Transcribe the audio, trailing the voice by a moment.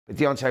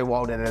Deontay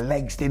Wilder, the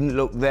legs didn't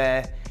look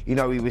there. You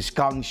know, he was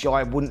gun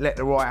shy, wouldn't let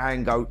the right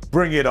hand go.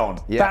 Bring it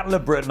on. Yeah. Battle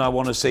of Britain, I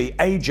want to see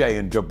AJ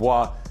and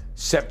Dubois,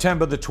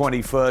 September the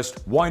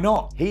 21st. Why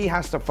not? He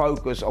has to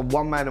focus on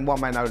one man and one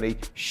man only,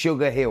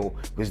 Sugar Hill,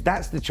 because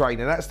that's the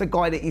trainer, that's the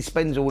guy that he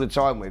spends all the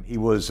time with. He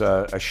was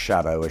a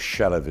shell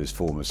of his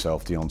former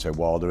self, Deontay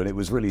Wilder, and it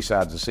was really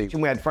sad to see.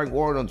 We had Frank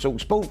Warren on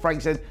talkSPORT.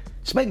 Frank said,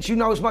 Spence, you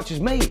know as much as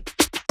me.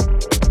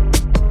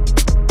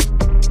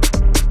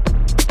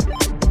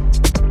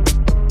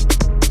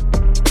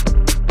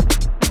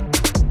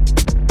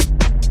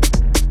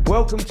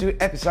 Welcome to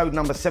episode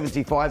number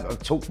 75 of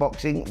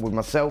talkBOXING with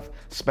myself,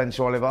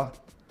 Spencer Oliver,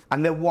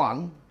 and the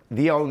one,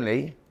 the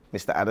only,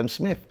 Mr. Adam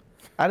Smith.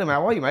 Adam,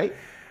 how are you, mate?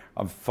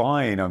 I'm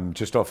fine. I'm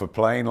just off a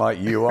plane like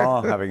you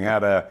are, having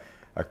had a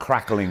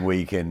crackling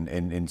week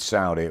in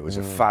Saudi. It was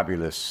a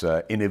fabulous,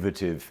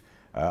 innovative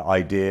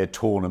idea,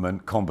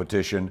 tournament,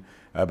 competition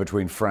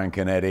between Frank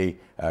and Eddie.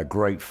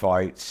 Great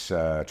fights,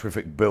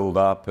 terrific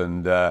build-up,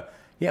 and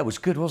yeah, it was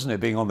good, wasn't it,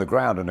 being on the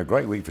ground, and a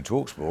great week for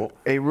talkSPORT.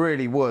 It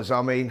really was.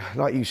 I mean,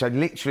 like you said,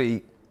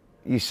 literally,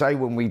 you say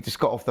when we just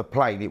got off the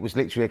plane, it was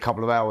literally a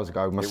couple of hours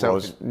ago,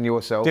 myself and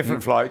yourself.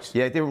 Different flights.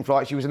 Yeah, different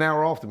flights. She was an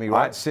hour after me, right?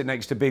 I had to sit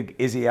next to big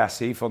Izzy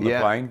Asif on the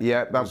plane.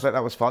 Yeah,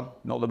 that was fun.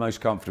 Not the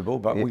most comfortable,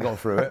 but we got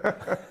through it.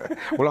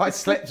 Well, I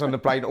slept on the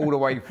plane all the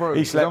way through.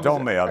 He slept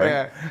on me, I think.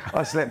 Yeah,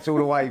 I slept all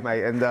the way,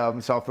 mate,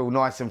 and so I feel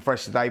nice and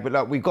fresh today. But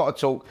look, we've got to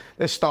talk.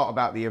 Let's start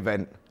about the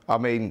event. I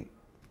mean,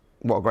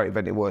 what a great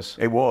event it was.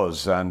 It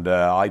was, and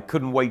I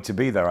couldn't wait to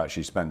be there,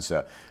 actually,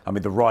 Spencer. I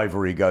mean, the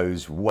rivalry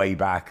goes way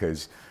back,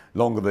 as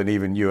longer than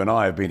even you and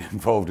I have been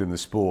involved in the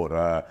sport.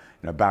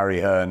 You know, Barry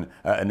Hearn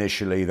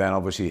initially, then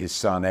obviously his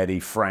son Eddie,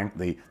 Frank,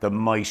 the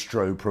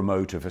maestro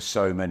promoter for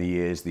so many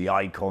years, the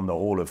icon, the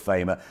Hall of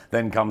Famer.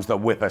 Then comes the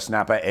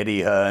whippersnapper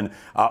Eddie Hearn,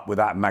 up with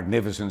that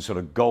magnificent sort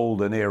of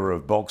golden era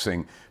of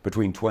boxing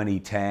between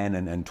 2010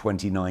 and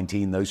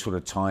 2019, those sort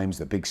of times,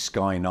 the big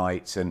Sky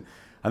Nights, and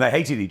they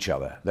hated each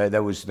other.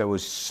 There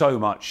was so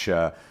much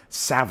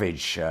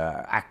savage,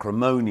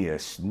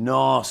 acrimonious,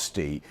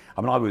 nasty.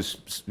 I mean, I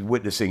was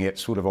witnessing it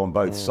sort of on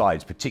both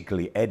sides,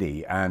 particularly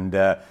Eddie. And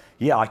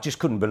yeah, I just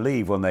couldn't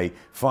believe when they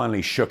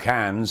finally shook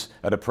hands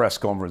at a press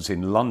conference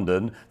in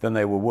London. Then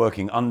they were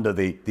working under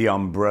the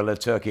umbrella.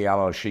 Turki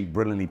Al-Sheikh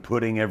brilliantly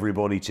putting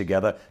everybody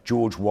together.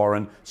 George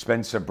Warren,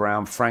 Spencer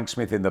Brown, Frank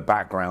Smith in the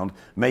background,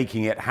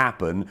 making it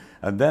happen.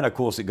 And then, of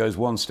course, it goes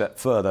one step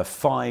further,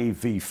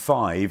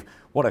 5v5.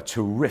 What a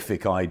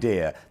terrific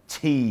idea.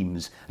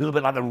 Teams, a little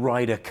bit like the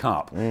Ryder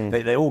Cup.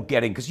 They're all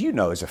getting, because you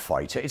know as a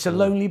fighter, it's a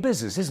lonely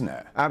business, isn't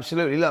it?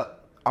 Absolutely. Look,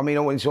 I mean, I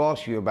wanted to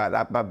ask you about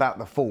that, about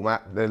the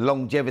format, the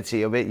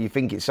longevity of it. You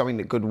think it's something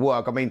that could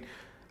work? I mean,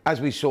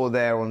 as we saw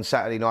there on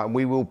Saturday night, and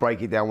we will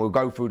break it down, we'll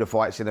go through the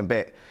fights in a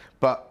bit,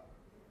 but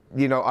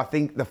you know, I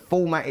think the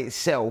format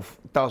itself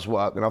does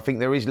work, and I think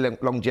there is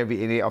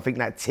longevity in it. I think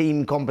that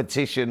team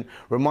competition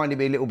reminded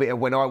me a little bit of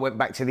when I went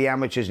back to the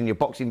amateurs and you're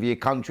boxing for your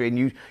country and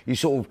you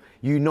sort of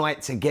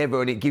unite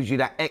together, and it gives you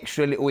that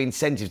extra little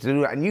incentive to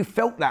do that. And you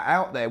felt that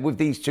out there with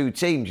these two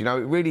teams, you know,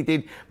 it really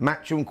did.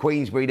 Matchroom,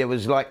 Queensberry, there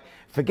was like,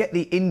 forget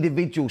the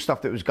individual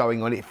stuff that was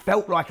going on. It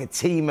felt like a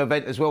team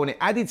event as well, and it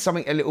added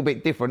something a little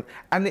bit different,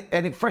 and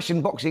it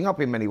freshened boxing up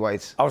in many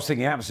ways. I was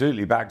thinking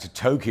absolutely back to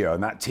Tokyo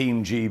and that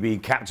Team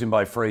GB, captained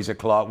by Fraser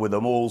Clark, with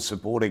them all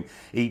supporting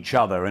each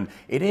other. And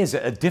it is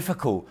a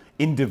difficult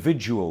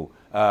individual,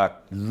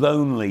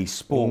 lonely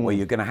sport where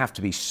you're going to have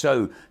to be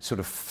so sort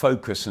of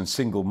focused and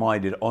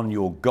single-minded on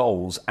your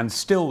goals, and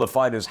still the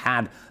fighters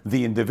had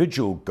the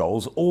individual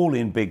goals, all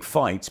in big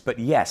fights. But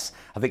yes,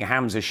 I think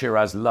Hamzah,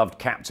 Sheeraz loved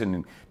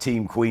captain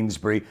Team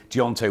Queensberry,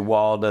 Deontay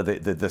Wilder,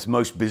 the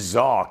most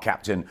bizarre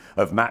captain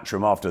of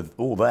Matchroom after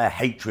all their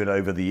hatred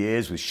over the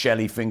years with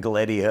Shelley Finkel,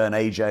 Eddie Hearn,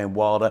 AJ and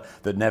Wilder,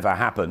 that never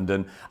happened.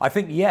 And I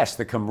think, yes,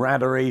 the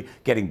camaraderie,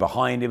 getting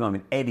behind him. I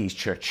mean, Eddie's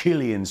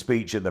Churchillian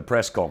speech at the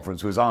press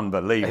conference was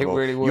unbelievable.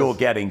 It really was. You're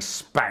getting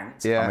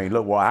spanked. Yeah. I mean,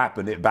 look what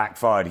happened. It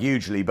backfired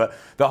hugely. But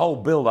the whole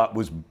build-up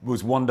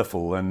was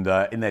wonderful. And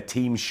in their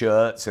team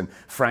shirts, and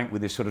Frank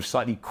with this sort of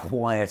slightly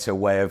quieter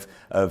way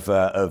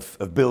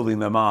of building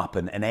them up,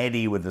 and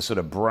Eddie with the sort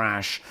of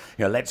brash,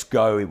 you know, let's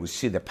go. It was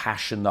see the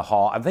passion, the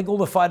heart. I think all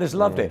the fighters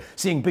loved it.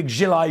 Seeing big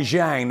Zhilei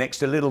Zhang next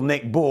to little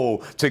Nick Ball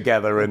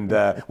together, and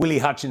Willy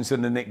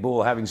Hutchinson and Nick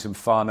Ball having some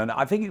fun. And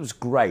I think it was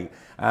great.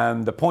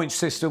 The point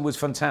system was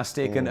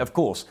fantastic. And of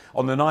course,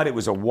 on the night it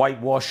was a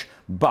whitewash,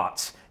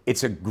 but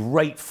it's a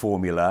great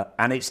formula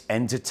and it's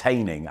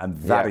entertaining, and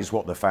that is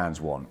what the fans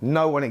want.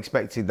 No one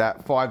expected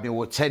that 5-0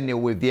 or 10-0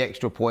 with the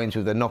extra points,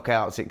 with the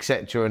knockouts,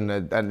 etc., and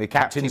the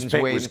captain's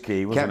pick win was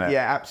key, wasn't it?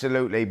 Yeah,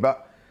 absolutely.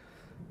 But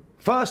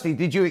firstly,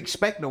 did you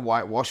expect the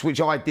whitewash,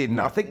 which I didn't?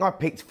 No. I think I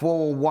picked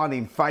 4-1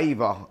 in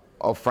favour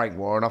of Frank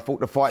Warren. And I thought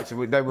the fights,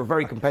 they were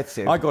very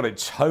competitive. I got it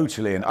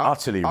totally and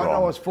utterly wrong. I know I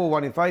was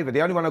 4-1 in favour.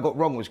 The only one I got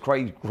wrong was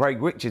Craig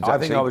Richards. I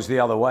think I was the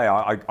other way.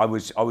 I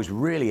was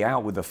really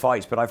out with the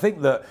fights, but I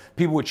think that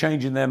people were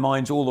changing their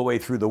minds all the way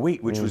through the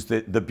week, which was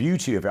the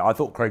beauty of it. I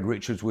thought Craig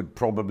Richards would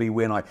probably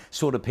win. I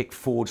sort of picked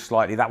Ford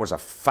slightly. That was a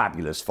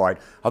fabulous fight.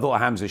 I thought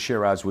Hamzah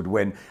Sheeraz would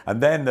win.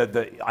 And then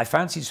I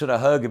fancied sort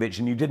of Hrgovic,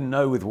 and you didn't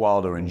know with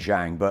Wilder and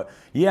Zhang. But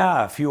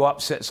yeah, a few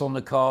upsets on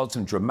the card,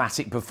 some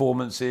dramatic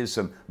performances,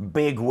 some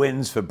big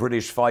wins for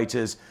British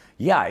fighters.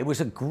 Yeah, it was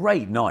a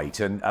great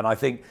night, and I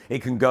think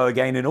it can go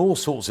again in all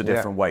sorts of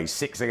different ways.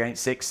 6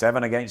 against 6,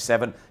 7 against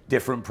 7,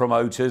 different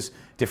promoters,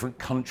 different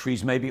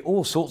countries, maybe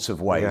all sorts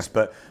of ways.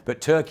 But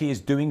Turkey is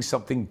doing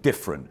something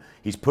different.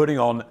 He's putting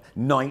on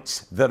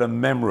nights that are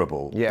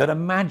memorable, that are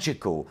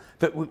magical,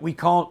 that we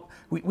can't.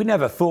 We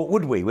never thought,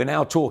 would we? We're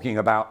now talking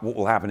about what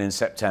will happen in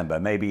September.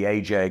 Maybe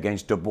AJ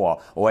against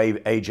Dubois or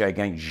AJ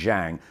against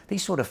Zhang.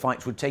 These sort of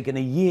fights would take a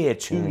year,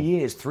 2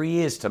 years, 3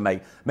 years to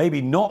make.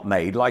 Maybe not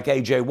made like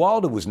AJ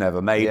Wilder was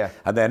never made.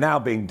 And they're now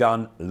being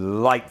done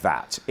like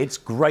that. It's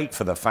great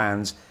for the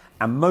fans.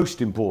 And most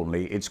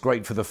importantly, it's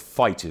great for the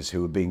fighters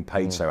who are being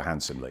paid so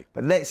handsomely.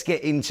 But let's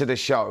get into the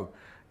show.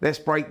 Let's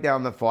break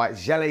down the fight.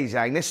 Zhilei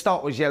Zhang. Let's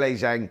start with Zhilei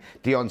Zhang,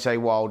 Deontay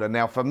Wilder.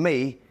 Now, for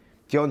me,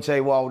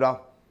 Deontay Wilder,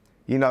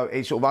 you know,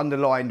 it sort of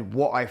underlined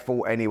what I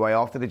thought anyway.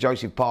 After the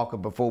Joseph Parker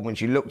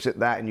performance, you looked at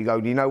that and you go,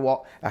 you know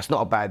what? That's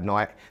not a bad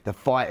night. The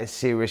fight has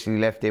seriously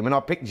left him. And I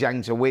picked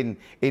Zhang to win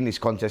in this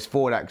contest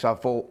for that, because I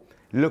thought,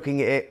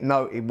 looking at it,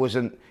 no, it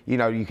wasn't, you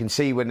know, you can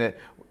see when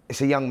it's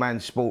a young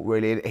man's sport,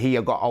 really. He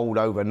got old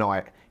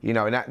overnight, you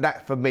know, and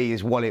that for me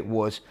is what it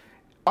was.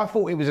 I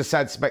thought it was a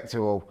sad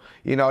spectacle,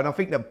 you know, and I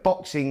think that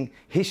boxing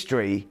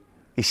history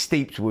is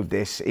steeped with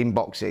this in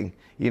boxing,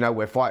 you know,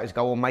 where fighters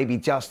go on maybe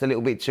just a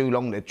little bit too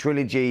long. The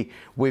trilogy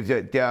with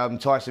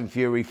Tyson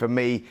Fury, for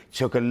me,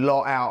 took a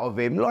lot out of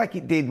him, like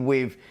it did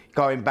with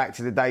going back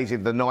to the days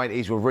of the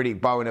 90s with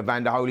Riddick Bowe and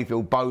Evander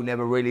Holyfield. Bowe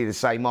never really the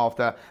same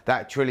after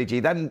that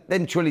trilogy.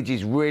 Then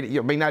trilogies really,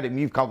 I mean, Adam,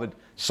 you've covered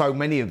so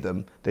many of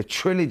them. The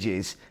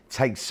trilogies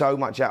take so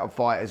much out of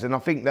fighters. And I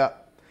think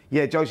that,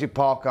 yeah, Joseph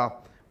Parker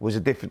was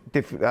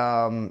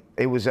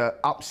it was an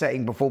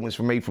upsetting performance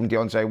for me from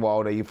Deontay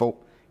Wilder. You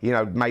thought, you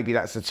know, maybe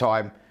that's the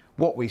time.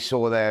 What we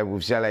saw there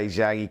with Zhilei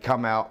Zhang, he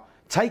come out,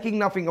 taking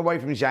nothing away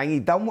from Zhang. He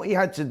done what he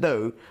had to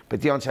do, but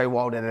Deontay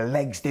Wilder, the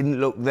legs didn't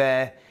look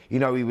there. You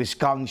know, he was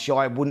gun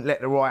shy, wouldn't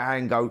let the right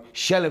hand go,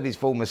 shell of his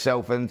former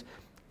self, and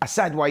a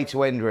sad way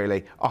to end,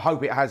 really. I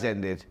hope it has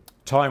ended.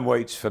 Time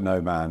waits for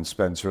no man,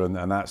 Spencer,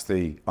 and that's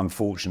the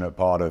unfortunate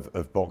part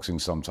of boxing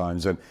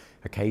sometimes. And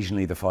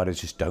occasionally the fighters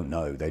just don't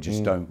know. They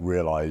just don't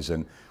realise.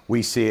 And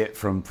we see it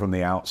from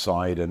the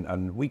outside,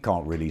 and we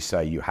can't really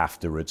say you have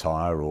to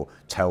retire or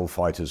tell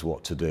fighters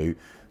what to do.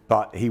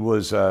 But he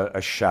was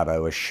a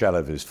shadow, a shell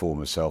of his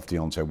former self,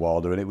 Deontay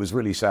Wilder. And it was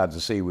really sad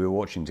to see. We were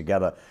watching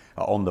together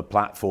on the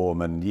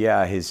platform, and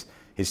yeah, his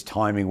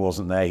timing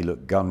wasn't there. He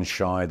looked gun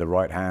shy. The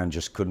right hand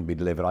just couldn't be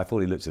delivered. I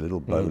thought he looked a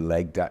little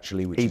bow-legged,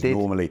 actually, which is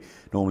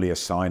normally a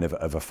sign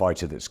of a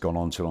fighter that's gone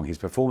on too long. His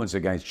performance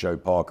against Joe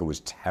Parker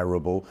was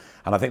terrible,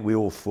 and I think we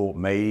all thought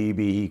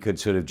maybe he could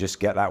sort of just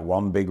get that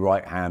one big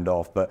right hand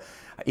off, but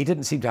he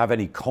didn't seem to have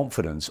any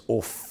confidence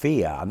or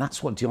fear, and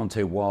that's what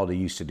Deontay Wilder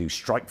used to do,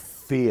 strike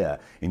fear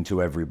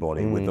into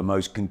everybody with the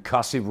most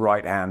concussive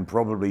right hand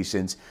probably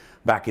since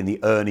back in the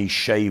Ernie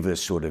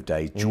Shavers sort of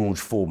days, George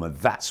Foreman,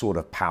 that sort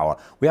of power.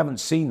 We haven't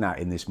seen that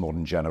in this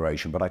modern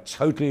generation, but I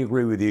totally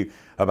agree with you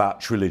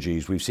about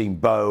trilogies. We've seen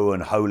Bowe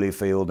and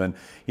Holyfield, and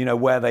you know,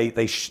 where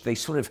they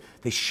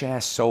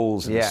share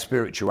souls and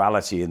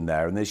spirituality in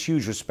there, and there's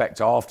huge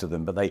respect after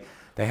them, but they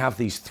have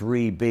these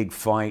three big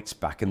fights.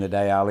 Back in the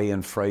day, Ali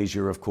and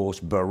Frazier, of course,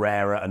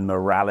 Barrera and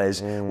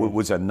Morales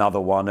was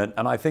another one,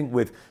 and I think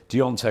with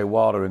Deontay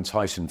Wilder and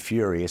Tyson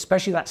Fury,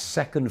 especially that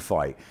second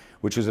fight,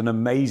 which was an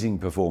amazing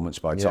performance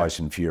by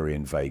Tyson Fury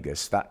in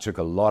Vegas. That took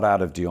a lot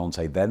out of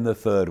Deontay. Then the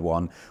third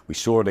one, we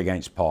saw it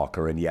against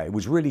Parker, and yeah, it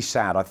was really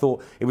sad. I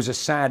thought it was a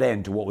sad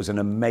end to what was an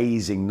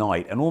amazing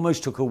night, and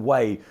almost took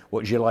away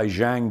what Zhilei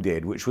Zhang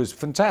did, which was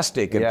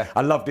fantastic. And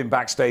I loved him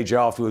backstage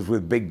afterwards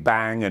with Big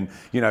Bang, and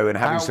you know, and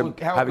having some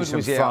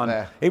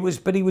fun.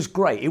 But he was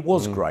great. It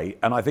was great,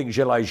 and I think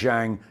Zhilei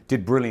Zhang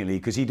did brilliantly,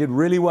 because he did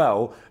really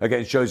well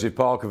against Joseph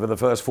Parker for the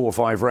first 4 or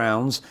 5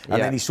 rounds,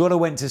 and then he sort of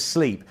went to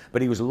sleep,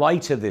 but he was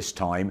lighter this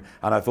time,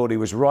 and I thought he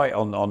was right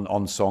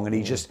on song, and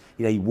he just,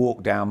 you know, he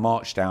walked down,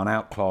 marched down,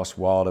 outclassed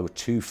Wilder,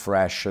 too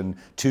fresh and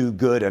too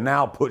good, and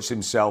now puts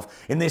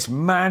himself in this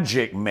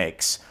magic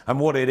mix, and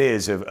what it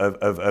is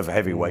of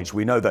heavyweights.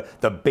 We know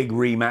that the big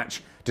rematch,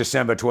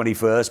 December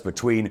 21st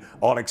between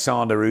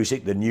Oleksandr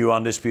Usyk, the new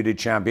undisputed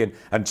champion,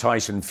 and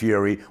Tyson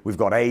Fury. We've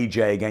got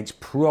AJ against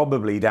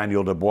probably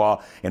Daniel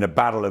Dubois in a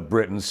Battle of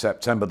Britain,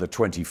 September the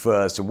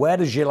 21st. And where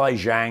does Zhilei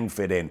Zhang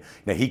fit in?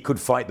 Now, he could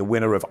fight the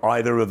winner of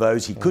either of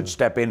those. He could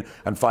step in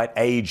and fight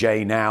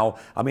AJ now.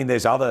 I mean,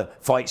 there's other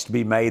fights to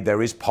be made.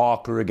 There is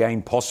Parker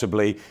again,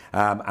 possibly.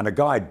 And a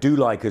guy I do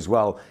like as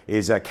well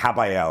is Ajit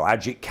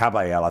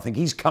Kabayel. I think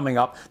he's coming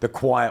up the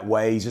quiet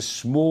way. He's a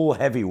small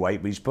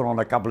heavyweight, but he's put on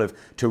a couple of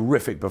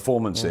terrific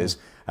performances.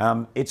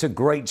 It's a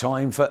great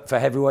time for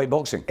heavyweight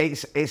boxing.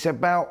 It's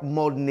about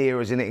modern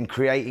eras, isn't it, and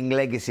creating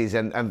legacies,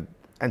 and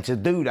to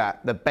do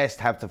that, the best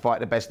have to fight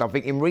the best. And I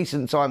think in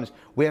recent times,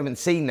 we haven't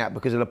seen that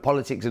because of the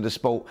politics of the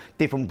sport,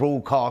 different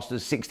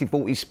broadcasters,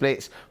 60-40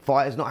 splits,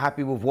 fighters not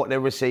happy with what they're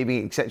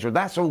receiving, etc.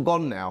 That's all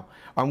gone now.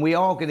 And we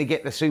are going to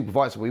get the super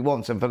fights that we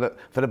want. And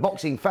for the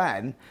boxing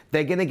fan,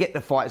 they're going to get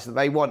the fights that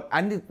they want.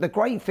 And the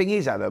great thing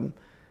is, Adam,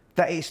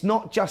 that it's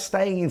not just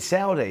staying in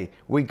Saudi.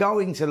 We're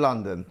going to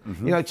London.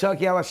 You know,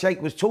 Turki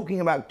Al-Sheikh was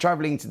talking about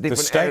travelling to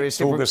different areas,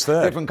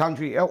 different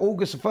countries.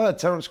 August 3rd,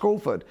 Terence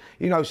Crawford.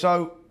 You know,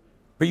 so...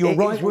 But you're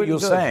right what you're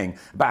saying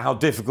about how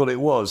difficult it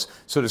was.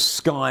 Sort of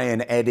Sky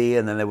and Eddie,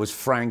 and then there was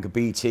Frank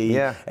BT.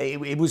 Yeah.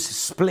 It was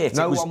split.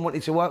 No one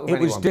wanted to work with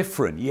anyone. It was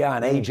different, yeah,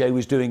 and AJ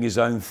was doing his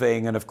own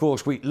thing. And of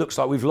course, looks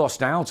like we've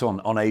lost out on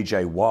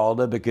AJ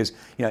Wilder because,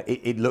 you know,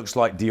 it looks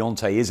like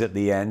Deontay is at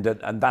the end,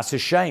 and that's a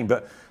shame.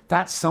 But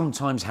that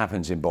sometimes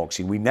happens in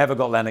boxing. We never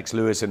got Lennox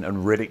Lewis and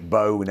Riddick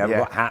Bowe. We never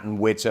got Hatton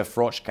Witter,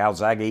 Froch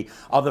Calzaghe,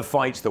 other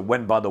fights that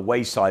went by the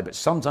wayside, but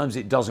sometimes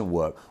it doesn't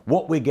work.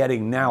 What we're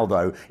getting now,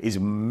 though, is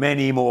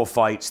many more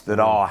fights that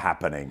are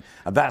happening,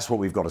 and that's what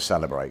we've got to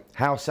celebrate.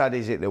 How sad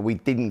is it that we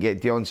didn't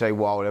get Deontay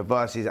Wilder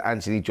versus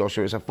Anthony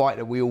Joshua? It's a fight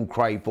that we all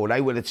crave for. They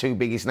were the two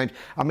biggest names.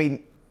 I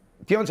mean,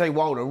 Deontay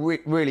Wilder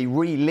really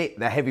relit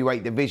the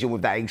heavyweight division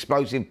with that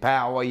explosive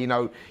power. You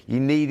know, you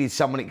needed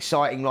someone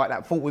exciting like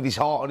that, fought with his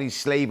heart on his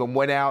sleeve and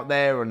went out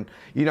there and,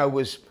 you know,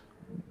 was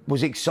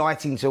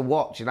exciting to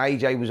watch. And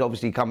AJ was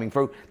obviously coming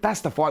through.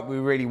 That's the fight we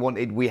really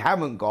wanted. We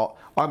haven't got.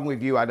 I'm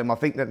with you, Adam. I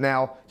think that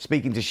now,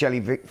 speaking to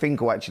Shelley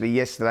Finkel actually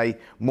yesterday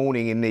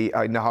morning in the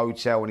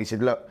hotel, and he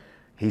said, look,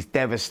 he's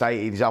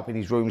devastated. He's up in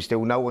his room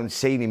still. No one's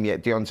seen him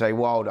yet, Deontay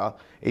Wilder.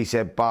 He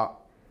said, but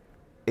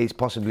it's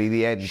possibly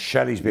the end.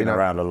 Shelley's been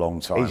around a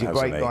long time. He's a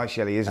great guy,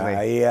 Shelley, isn't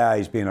he? Yeah,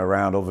 he's been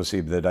around, obviously,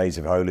 the days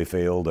of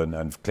Holyfield and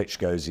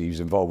Klitschko's. He was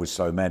involved with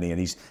so many, and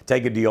he's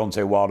taken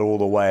Deontay Wilder all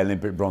the way,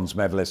 Olympic bronze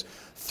medalist,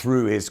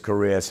 through his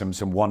career, some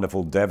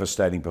wonderful,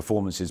 devastating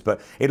performances. But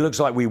it looks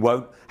like we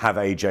won't have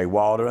AJ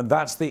Wilder, and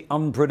that's the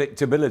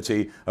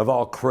unpredictability of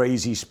our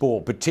crazy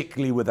sport,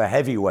 particularly with the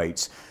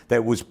heavyweights.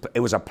 It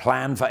was a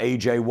plan for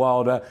AJ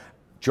Wilder.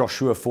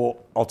 Joshua fought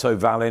Otto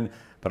Wallin.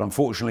 But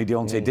unfortunately,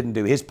 Deontay didn't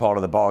do his part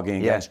of the bargain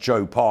against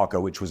Joe Parker,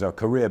 which was a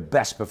career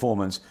best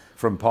performance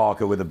from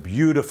Parker with a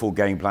beautiful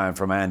game plan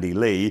from Andy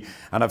Lee.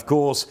 And of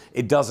course,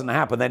 it doesn't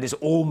happen. Then it's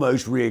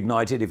almost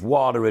reignited. If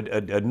Wilder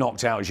had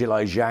knocked out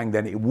Zhilei Zhang,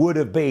 then it would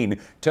have been,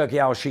 Turki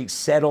Al-Sheikh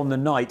said on the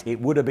night,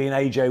 it would have been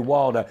AJ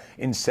Wilder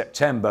in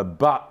September.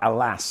 But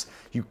alas,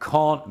 you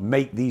can't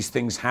make these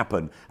things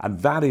happen. And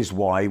that is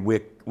why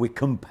we're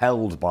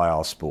compelled by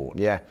our sport.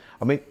 Yeah.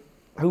 I mean,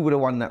 who would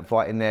have won that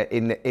fight in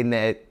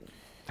their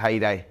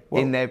heyday,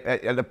 well,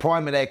 at the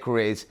prime of their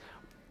careers?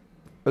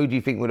 Who do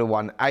you think would have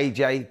won?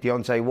 AJ,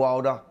 Deontay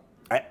Wilder?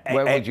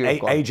 Where would you have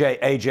gone?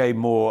 AJ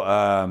more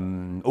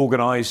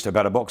organised, a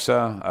better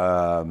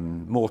boxer,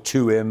 more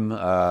to him,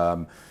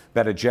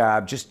 better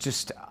jab.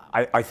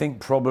 I think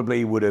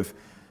probably would have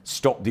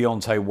stopped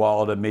Deontay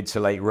Wilder mid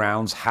to late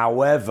rounds.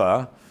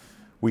 However,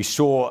 we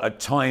saw at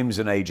times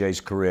in AJ's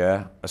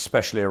career,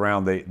 especially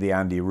around the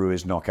Andy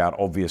Ruiz knockout,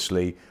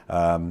 obviously,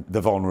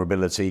 the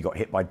vulnerability. He got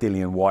hit by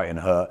Dillian Whyte and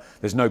hurt.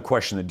 There's no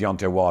question that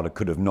Deontay Wilder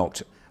could have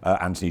knocked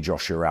Anthony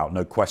Joshua out,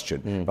 no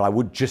question. But I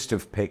would just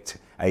have picked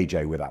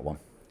AJ with that one.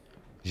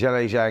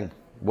 Zhilei Zhang,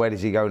 where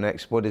does he go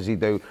next? What does he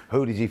do?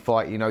 Who does he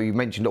fight? You know, you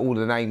mentioned all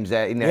the names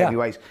there in the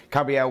heavyweights.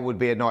 Kabayel would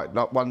be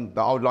one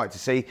that I would like to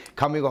see.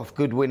 Coming off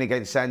good win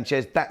against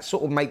Sanchez, that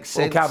sort of makes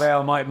sense. Well,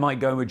 Kabayel might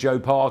go with Joe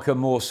Parker,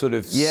 more sort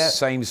of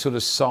same sort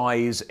of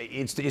size.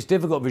 It's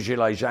difficult for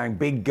Zhilei Zhang,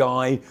 big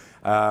guy.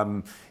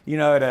 You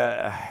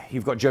know,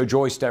 you've got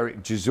Joyce,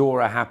 Derek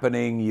Chisora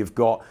happening. You've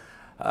got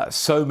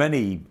so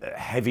many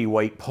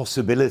heavyweight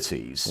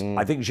possibilities.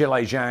 I think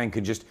Zhilei Zhang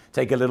can just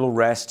take a little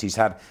rest. He's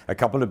had a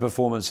couple of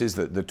performances,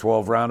 the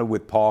 12-rounder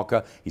with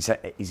Parker. He's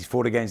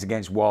fought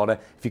against Wilder.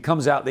 If he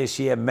comes out this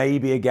year,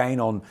 maybe again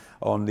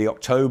on the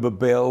October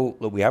bill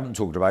that we haven't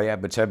talked about yet,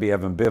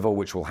 Batebiev and Bivol,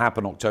 which will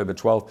happen October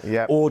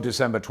 12th or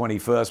December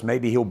 21st.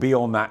 Maybe he'll be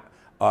on that,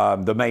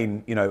 the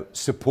main,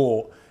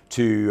 support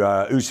to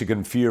Usyk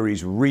and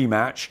Fury's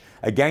rematch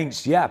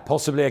against,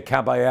 possibly a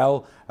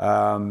Kabayel,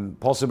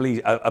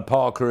 possibly a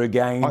Parker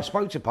again. I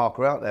spoke to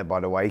Parker out there, by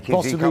the way.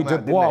 Possibly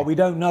Dubois. We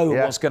don't know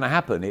what's going to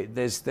happen.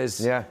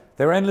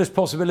 There are endless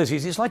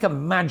possibilities. It's like a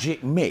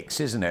magic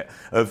mix, isn't it,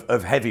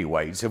 of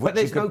heavyweights, of which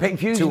you can pick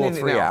 2 or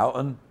 3 out.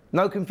 And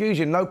No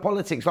confusion, no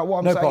politics. Like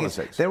what I'm saying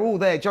is, they're all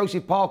there.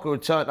 Joseph Parker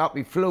had turned up,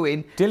 he flew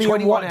in.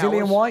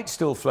 Dillian White's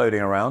still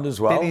floating around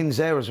as well. Dillian's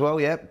there as well,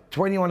 yeah.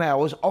 21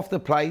 hours off the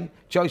plane.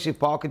 Joseph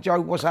Parker, Joe,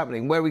 what's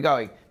happening? Where are we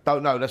going?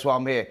 Don't know, that's why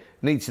I'm here.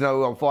 Need to know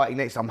who I'm fighting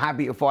next. I'm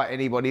happy to fight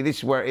anybody. This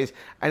is where it is.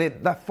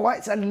 And the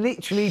fights are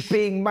literally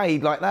being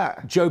made like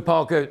that. Joe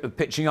Parker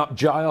pitching up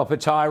Jai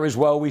Opetaia as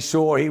well. We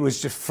saw he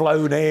was just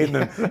flown in.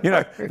 And, you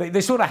know,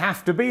 they sort of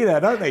have to be there,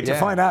 don't they, to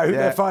find out who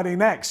they're fighting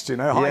next. You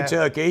know, hi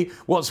Turkey,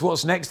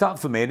 what's next up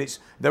for me? And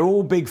they're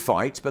all big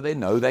fights, but they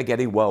know they're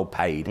getting well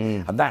paid.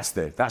 And that's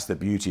the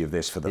beauty of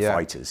this for the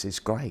fighters. It's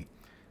great.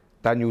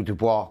 Daniel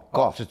Dubois,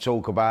 got to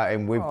talk about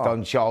him. We've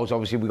done Charles.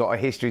 Obviously, we've got a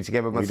history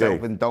together,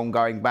 myself and Don,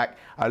 going back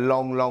a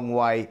long, long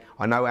way.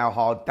 I know how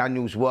hard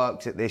Daniel's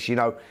worked at this. You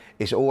know,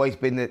 it's always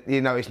been,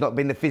 it's not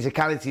been the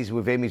physicalities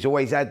with him. He's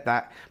always had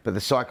that. But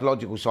the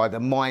psychological side, the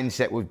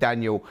mindset with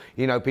Daniel,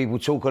 you know, people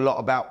talk a lot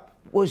about,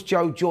 was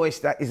Joe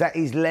Joyce, is that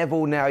his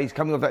level now? He's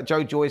coming off that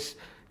Joe Joyce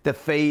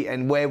defeat,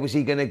 and where was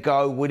he going to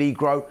go? Would he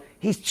grow?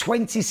 He's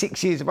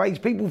 26 years of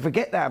age. People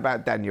forget that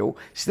about Daniel.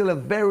 Still a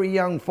very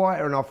young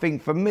fighter. And I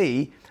think for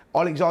me,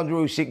 Oleksandr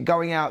Usyk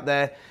going out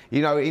there,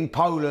 you know, in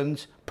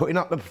Poland, putting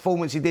up the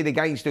performance he did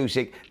against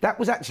Usyk, that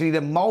was actually the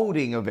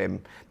moulding of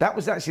him. That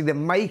was actually the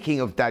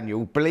making of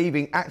Daniel,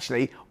 believing,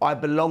 actually, I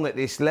belong at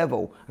this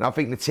level. And I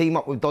think the team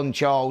up with Don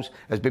Charles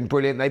has been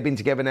brilliant. They've been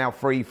together now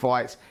 3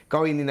 fights.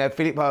 Going in there,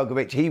 Filip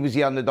Hrgovic, he was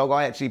the underdog.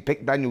 I actually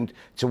picked Daniel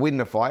to win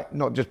the fight,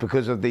 not just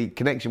because of the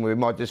connection with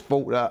him. I just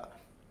thought that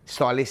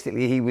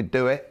stylistically he would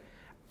do it.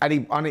 And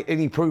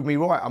he proved me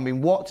right. I mean,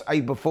 what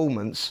a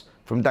performance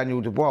from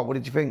Daniel Dubois. What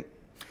did you think?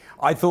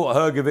 I thought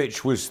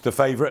Hrgovic was the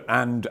favourite,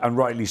 and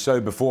rightly so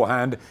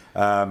beforehand.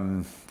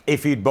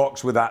 If he'd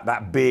boxed with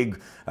that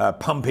big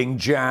pumping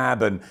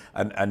jab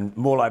and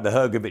more like the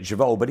Hrgovic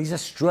of old, but he's a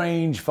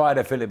strange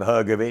fighter, Filip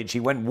Hrgovic. He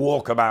went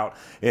walkabout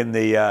in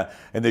the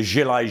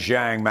Zhilei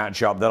Zhang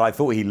matchup that I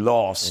thought he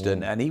lost,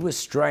 and he was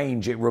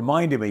strange. It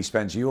reminded me,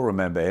 Spencer, you'll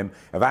remember him,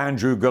 of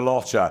Andrew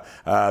Golota,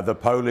 the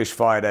Polish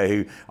fighter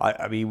who,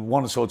 I mean,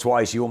 once or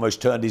twice he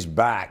almost turned his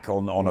back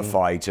on a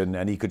fight,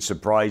 and he could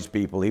surprise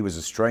people. He was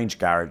a strange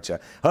character.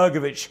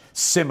 Hrgovic,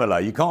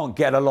 similar. You can't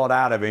get a lot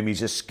out of him.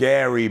 He's a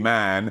scary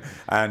man.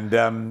 And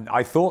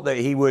I thought that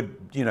he would,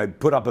 you know,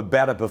 put up a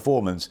better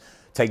performance,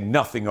 take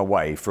nothing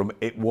away from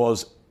it.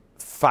 Was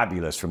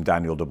fabulous from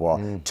Daniel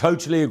Dubois.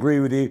 Totally agree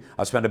with you.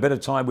 I spent a bit of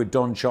time with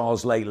Don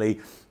Charles lately.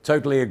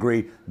 Totally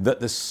agree that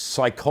the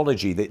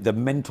psychology, the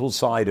mental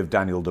side of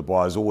Daniel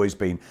Dubois has always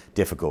been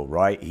difficult,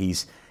 right?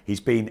 He's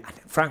been,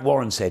 Frank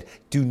Warren said,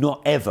 do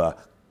not ever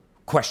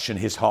question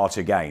his heart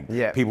again.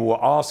 People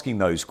were asking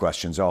those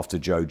questions after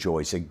Joe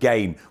Joyce,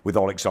 again with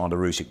Oleksandr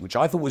Usyk, which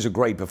I thought was a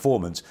great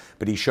performance,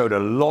 but he showed a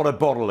lot of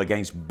bottle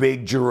against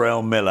big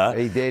Jarrell Miller.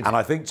 He did. And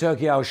I think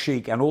Turki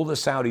Al-Sheikh and all the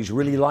Saudis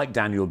really liked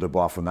Daniel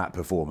Dubois from that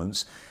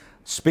performance.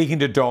 Speaking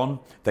to Don,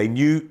 they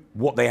knew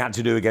what they had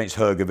to do against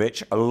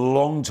Hrgovic. A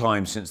long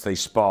time since they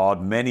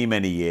sparred, many,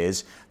 many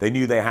years. They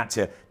knew they had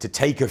to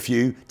take a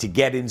few, to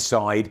get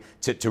inside,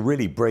 to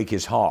really break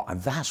his heart.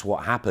 And that's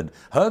what happened.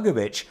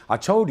 Hrgovic, I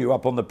told you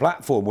up on the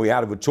platform we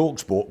had with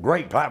talkSPORT,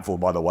 great platform,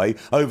 by the way,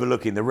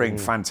 overlooking the ring,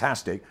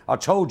 fantastic. I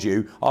told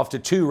you, after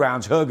 2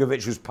 rounds,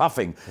 Hrgovic was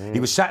puffing. He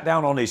was sat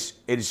down on his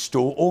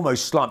stool,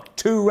 almost slumped,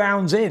 2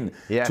 rounds in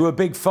to a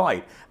big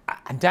fight.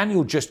 And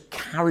Daniel just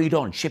carried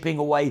on, chipping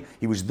away.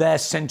 He was there,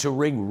 centre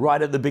ring,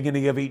 right at the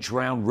beginning of each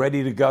round,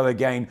 ready to go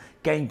again.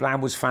 Game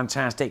plan was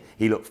fantastic.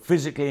 He looked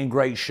physically in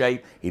great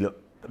shape. He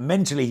looked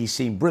mentally, he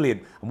seemed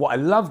brilliant. And what I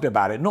loved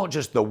about it, not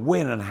just the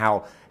win and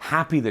how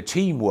happy the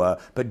team were,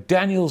 but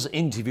Daniel's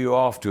interview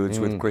afterwards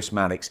with Chris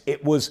Mannix.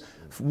 It was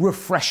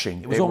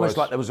refreshing. It was almost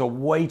like there was a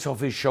weight off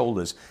his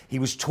shoulders. He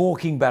was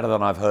talking better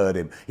than I've heard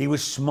him. He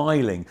was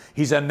smiling.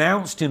 He's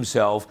announced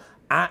himself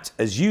at,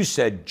 as you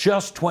said,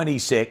 just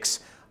 26.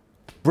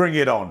 Bring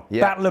it on.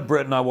 Battle of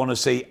Britain, I want to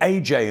see.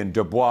 AJ and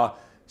Dubois,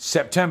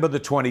 September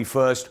the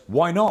 21st.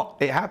 Why not?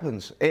 It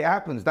happens. It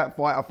happens. That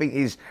fight, I think,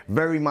 is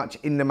very much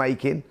in the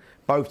making.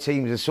 Both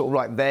teams are sort of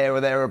like there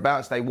or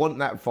thereabouts. They want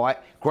that fight.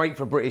 Great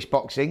for British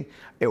boxing.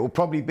 It will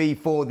probably be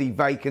for the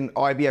vacant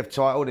IBF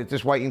title. They're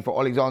just waiting for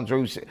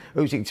Oleksandr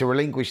Usyk to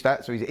relinquish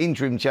that, so he's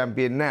interim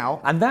champion now.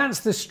 And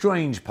that's the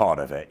strange part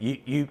of it.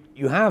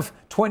 You have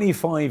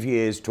 25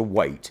 years to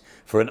wait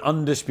for an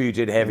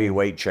undisputed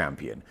heavyweight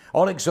champion.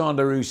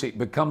 Oleksandr Usyk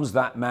becomes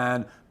that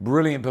man.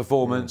 Brilliant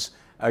performance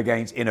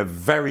in a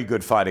very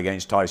good fight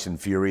against Tyson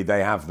Fury.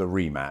 They have the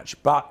rematch.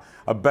 But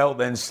a belt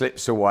then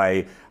slips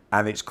away,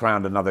 and it's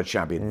crowned another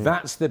champion.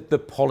 That's the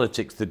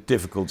politics, the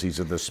difficulties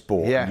of the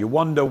sport. You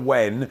wonder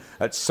when,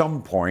 at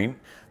some point,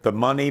 the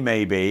money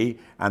maybe,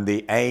 and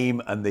the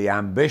aim and the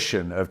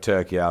ambition of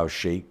Turki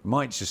Al-Sheikh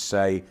might just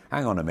say,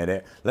 hang on a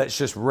minute, let's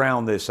just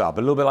round this up.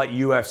 A little bit like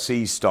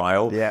UFC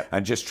style,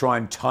 and just try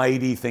and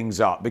tidy things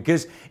up.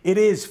 Because it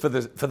is, for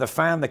the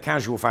fan, the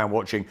casual fan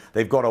watching,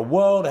 they've got a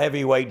world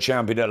heavyweight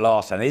champion at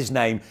last, and his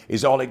name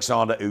is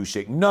Oleksandr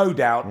Usyk. No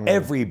doubt,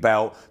 every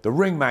belt, the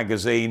Ring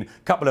magazine,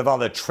 a couple of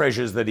other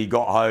treasures that he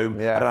got home.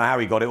 I don't know how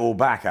he got it all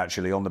back,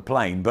 actually, on the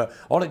plane. But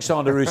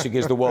Oleksandr Usyk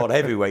is the world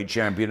heavyweight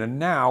champion, and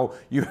now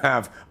you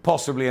have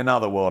possibly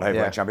another world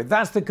heavyweight champion.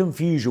 That's the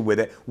confusion with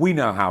it. We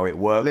know how it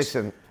works.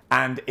 Listen.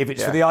 And if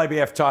it's for the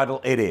IBF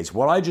title, it is.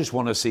 What I just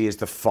want to see is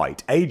the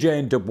fight. AJ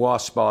and Dubois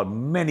sparred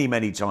many,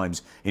 many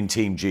times in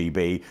Team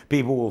GB.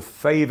 People will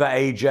favour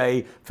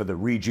AJ for the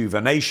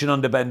rejuvenation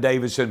under Ben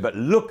Davison, but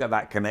look at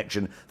that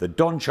connection that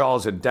Don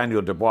Charles and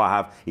Daniel Dubois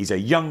have. He's a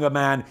younger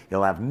man.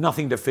 He'll have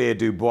nothing to fear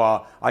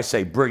Dubois. I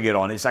say bring it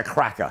on. It's a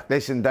cracker.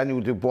 Listen, Daniel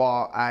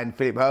Dubois and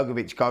Philip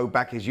Hrgovic go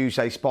back, as you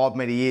say, sparred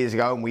many years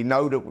ago, and we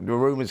know that the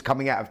rumours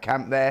coming out of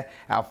camp there,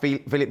 how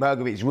Philip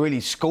Hrgovic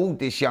really schooled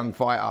this young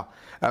fighter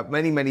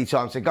many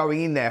times. So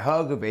going in there,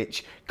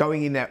 Hrgovic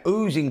going in there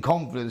oozing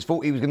confidence,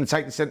 thought he was going to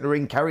take the centre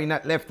ring, carrying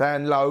that left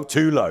hand low.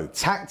 Too low.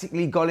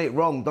 Tactically got it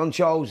wrong. Don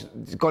Charles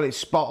got it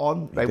spot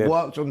on. They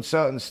worked on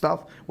certain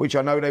stuff, which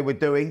I know they were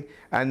doing.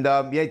 And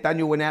yeah,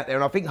 Daniel went out there,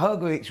 and I think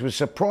Hrgovic was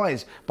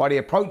surprised by the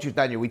approach of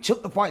Daniel. He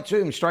took the fight to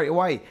him straight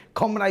away.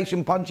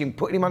 Combination punching,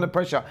 putting him under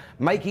pressure,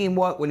 making him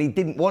work when he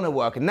didn't want to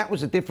work. And that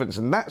was the difference.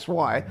 And that's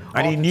why.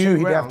 And he knew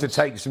he'd have to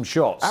take some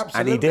shots.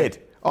 Absolutely. And he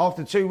did.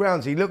 After 2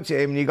 rounds, he looked at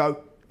him and you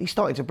go, he's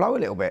starting to blow a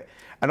little bit.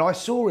 And I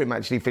saw him,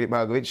 actually, Philip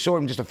Hrgovic, saw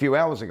him just a few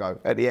hours ago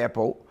at the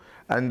airport.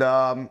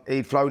 And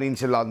he'd flown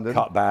into London.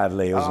 Cut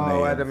badly, wasn't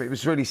he? Adam, it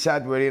was really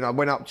sad, really. And I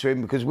went up to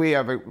him because we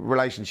have a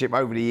relationship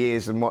over the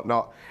years and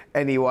whatnot.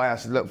 Anyway, I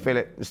said, look,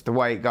 Philip, it's the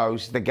way it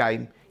goes, the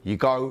game. You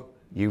go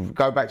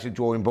back to the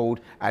drawing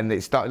board, and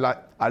it's like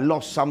a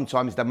loss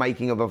sometimes the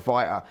making of a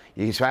fighter.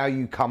 It's how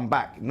you come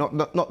back, not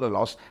the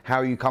loss,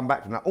 how you come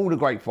back from that. All the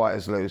great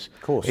fighters lose.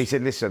 Of course. He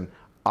said, listen,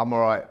 I'm all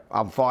right,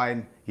 I'm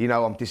fine. You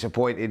know, I'm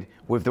disappointed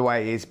with the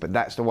way it is, but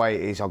that's the way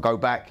it is. I'll go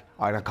back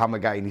and I'll come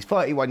again. He's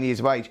 31 years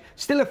of age.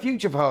 Still a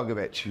future for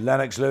Hrgovic.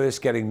 Lennox Lewis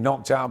getting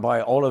knocked out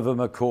by Oliver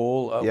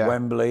McCall at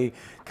Wembley.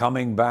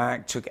 Coming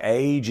back. Took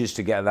ages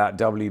to get that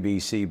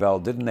WBC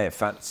belt, didn't it? In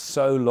fact,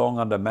 so long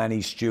under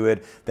Manny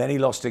Stewart. Then he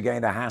lost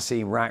again to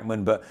Hasim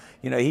Rahman. But,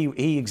 you know,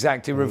 he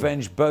exacted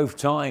revenge both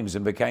times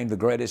and became the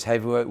greatest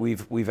heavyweight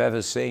we've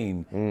ever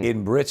seen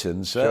in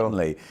Britain,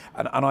 certainly.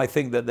 Sure. And I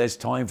think that there's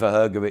time for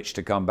Hrgovic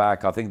to come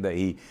back. I think that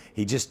he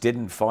just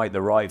didn't fight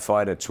the right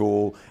fight at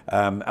all.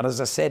 And as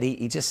I said,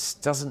 he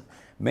just doesn't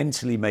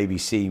mentally maybe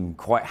seem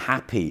quite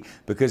happy,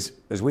 because,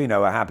 as we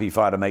know, a happy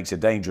fighter makes a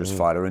dangerous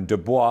fighter, and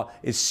Dubois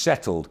is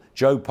settled.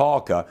 Joe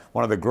Parker,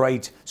 one of the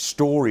great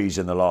stories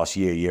in the last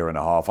year and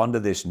a half, under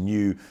this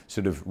new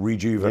sort of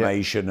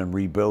rejuvenation and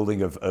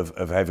rebuilding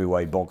of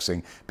heavyweight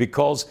boxing,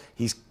 because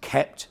he's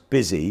kept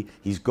busy,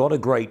 he's got a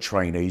great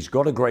trainer, he's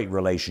got a great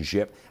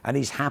relationship, and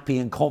he's happy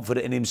and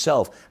confident in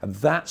himself. And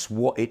that's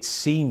what it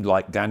seemed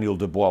like Daniel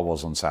Dubois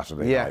was on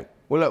Saturday night.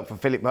 Well, look, for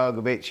Philip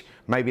Hrgovic,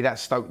 maybe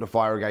that's stoked the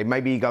fire again.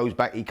 Maybe he goes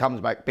back, he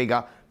comes back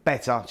bigger,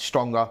 better,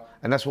 stronger,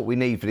 and that's what we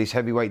need for this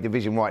heavyweight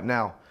division right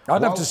now.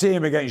 I'd love to see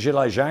him against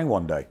Zhilei Zhang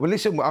one day. Well,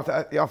 listen,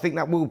 I think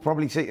that will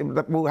probably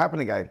happen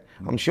again,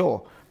 I'm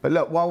sure. But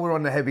look, while we're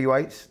on the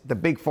heavyweights, the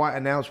big fight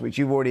announced, which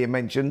you've already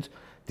mentioned,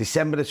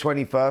 December the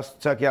 21st,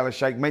 Turki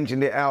Al-Sheikh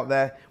mentioned it out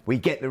there. We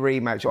get the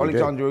rematch.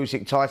 Oleksandr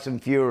Usyk, Tyson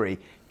Fury.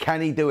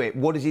 Can he do it?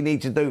 What does he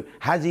need to do?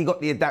 Has he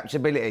got the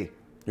adaptability?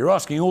 You're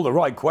asking all the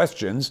right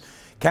questions.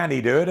 Can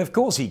he do it? Of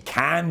course he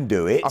can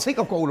do it. I think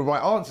I've got all the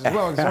right answers as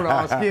well. I just want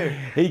to ask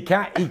you.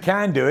 He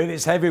can do it.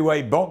 It's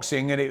heavyweight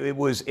boxing, and it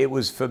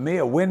was for me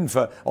a win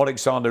for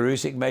Oleksandr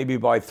Usyk, maybe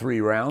by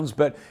 3 rounds,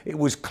 but it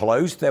was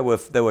close. There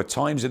were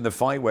times in the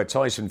fight where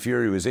Tyson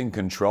Fury was in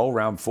control,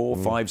 round 4,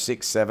 5,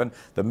 6, 7.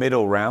 The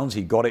middle rounds,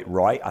 he got it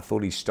right. I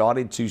thought he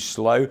started too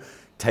slow.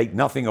 Take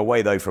nothing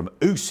away, though, from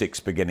Usyk's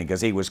beginning,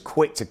 because he was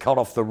quick to cut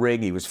off the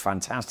ring. He was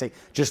fantastic,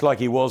 just like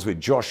he was with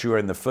Joshua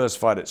in the first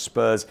fight at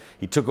Spurs.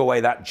 He took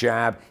away that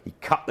jab. He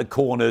cut the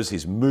corners.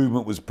 His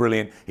movement was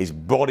brilliant. His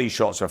body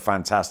shots were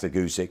fantastic,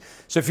 Usyk.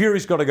 So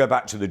Fury's got to go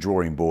back to the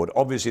drawing board.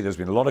 Obviously, there's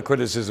been a lot of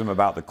criticism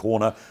about the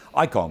corner.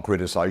 I can't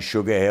criticise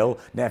Sugar Hill,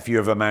 nephew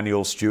of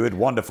Emmanuel Stewart,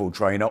 wonderful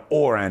trainer,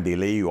 or Andy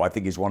Lee, who I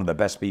think is one of the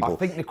best people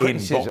in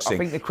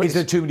boxing. Is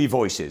there too many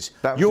voices?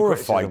 You're a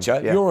fighter.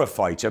 Yeah. You're a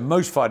fighter.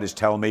 Most fighters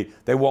tell me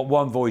they want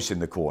one voice in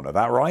the corner.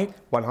 That right?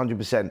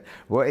 100%.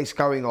 Well, it's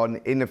going on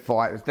in the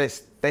fight.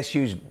 Let's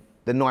use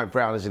the 9th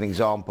round as an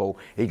example.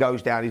 He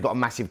goes down. He's got a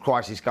massive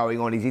crisis going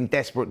on. He's in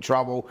desperate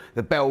trouble.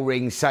 The bell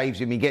rings,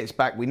 saves him. He gets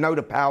back. We know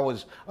the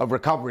powers of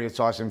recovery of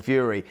Tyson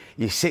Fury.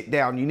 You sit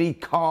down. You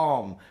need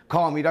calm.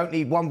 Calm. You don't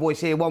need one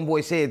voice here, one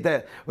voice here,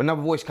 there,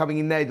 another voice coming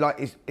in there.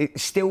 Like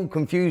it's still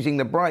confusing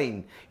the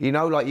brain. You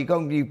know, like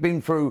you've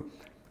been through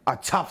a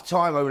tough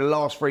time over the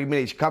last 3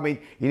 minutes. You come in.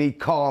 You need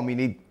calm. You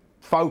need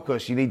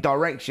focus, you need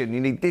direction, you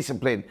need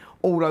discipline,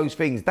 all those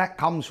things. That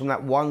comes from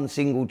that one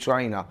single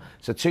trainer.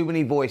 So too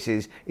many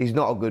voices is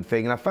not a good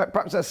thing. And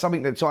perhaps that's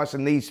something that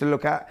Tyson needs to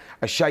look at,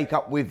 a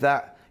shake-up with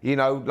that. You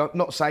know,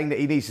 not saying that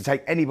he needs to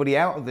take anybody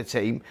out of the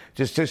team,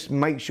 just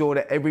make sure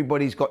that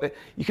everybody's got the...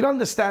 You can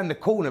understand the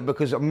corner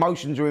because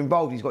emotions are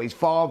involved. He's got his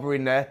father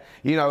in there,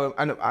 you know,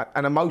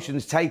 and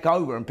emotions take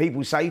over and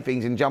people say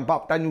things and jump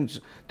up.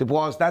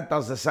 Dubois' dad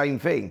does the same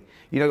thing.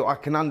 You know, I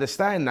can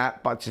understand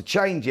that, but to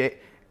change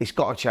it, it's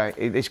got to change.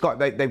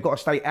 They've got to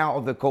stay out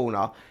of the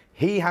corner.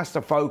 He has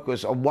to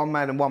focus on one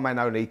man and one man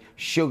only,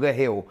 Sugar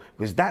Hill,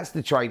 because that's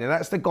the trainer,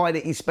 that's the guy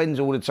that he spends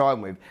all the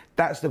time with.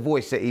 That's the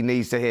voice that he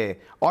needs to hear.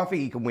 I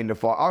think he can win the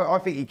fight. I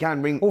think he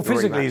can ring. Well,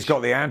 physically, he's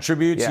got the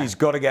attributes. Yeah. He's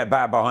got to get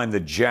back behind the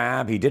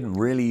jab. He didn't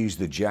really use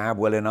the jab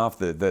well enough.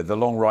 The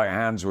long right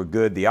hands were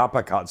good. The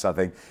uppercuts, I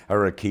think,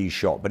 are a key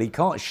shot. But he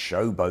can't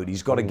showboat.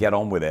 He's got to get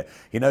on with it.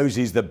 He knows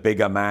he's the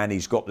bigger man.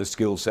 He's got the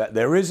skill set.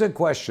 There is a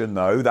question,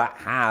 though, that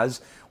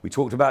has... We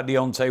talked about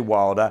Deontay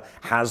Wilder.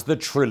 Has the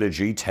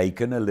trilogy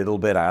taken a little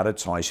bit out of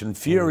Tyson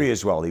Fury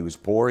as well? He was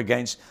poor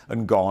against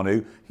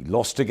Ngannou. He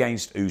lost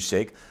against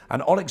Usyk.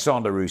 And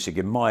Oleksandr Usyk,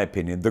 in my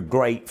opinion, the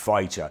great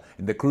fighter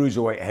in the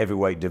cruiserweight,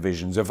 heavyweight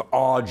divisions of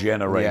our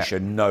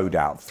generation, no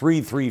doubt.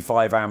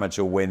 335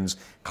 amateur wins,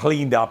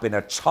 cleaned up in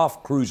a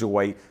tough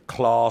cruiserweight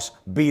class,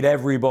 beat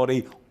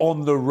everybody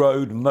on the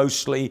road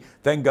mostly,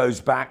 then goes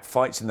back,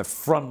 fights in the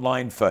front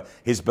line for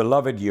his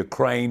beloved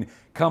Ukraine,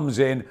 comes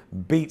in,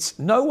 beats...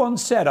 No one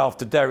said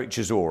after Derek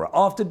Chisora.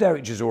 After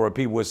Derek Chisora,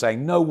 people were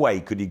saying, no way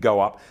could he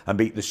go up and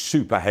beat the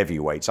super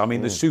heavyweights. I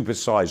mean, the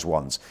super-sized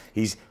ones.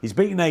 He's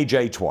beaten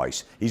AJ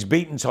twice. He's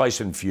beaten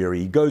Tyson Fury.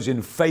 He goes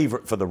in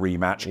favourite for the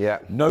rematch. Yeah.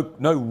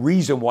 No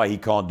reason why he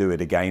can't do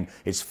it again.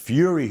 It's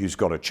Fury who's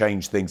got to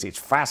change things. It's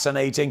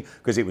fascinating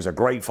because it was a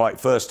great fight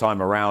first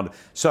time around.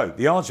 So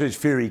the answer is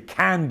Fury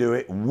can do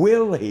it.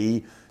 Will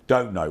he?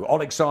 Don't know.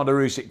 Oleksandr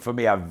Usyk, for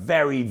me, a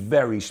very,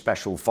 very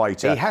special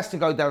fighter. He has to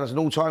go down as an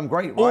all-time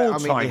great, right?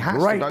 All-time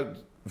great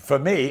for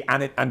me.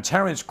 And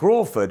Terence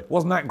Crawford,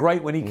 wasn't that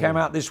great when he came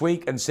out this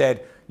week and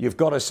said, you've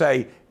got to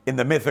say, in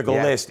the mythical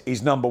list,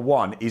 he's number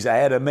one. He's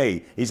ahead of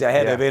me. He's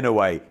ahead of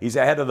Inoue. He's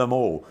ahead of them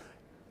all.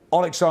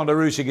 Alexander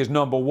Usyk is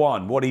number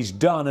one. What he's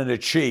done and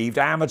achieved,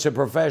 amateur,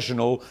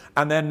 professional,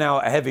 and then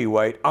now at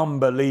heavyweight,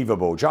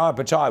 unbelievable. Jaya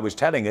Patai was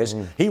telling us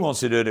he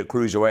wants to do it at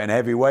cruiserweight and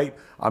heavyweight.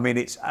 I mean,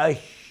 it's a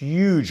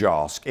huge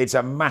ask. It's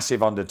a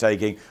massive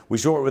undertaking. We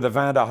saw it with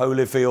Evander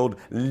Holyfield,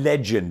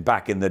 legend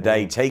back in the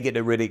day. Take it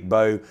to Riddick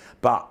Bowe.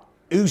 But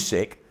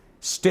Usyk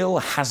still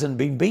hasn't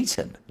been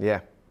beaten. Yeah.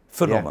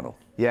 Phenomenal.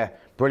 Yeah.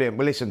 Brilliant.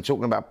 Well, listen,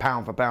 talking about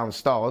pound-for-pound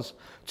stars,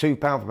 2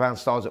 pound-for-pound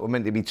stars that were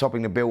meant to be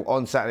topping the bill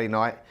on Saturday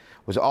night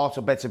was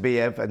Artur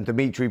Beterbiev and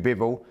Dmitry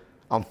Bivol.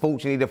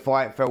 Unfortunately, the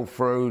fight fell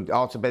through.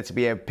 Artur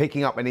Beterbiev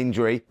picking up an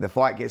injury. The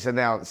fight gets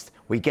announced.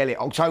 We get it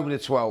October the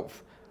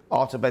 12th.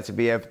 Artur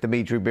Beterbiev,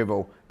 Dmitry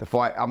Bivol. The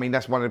fight, I mean,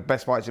 that's one of the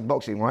best fights in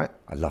boxing, right?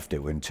 I loved it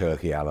when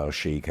Turki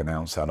Al-Sheikh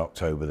announced that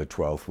October the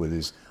 12th with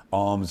his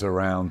arms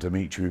around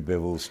Dmitry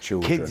Bivol's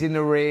children. Kids in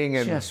the ring.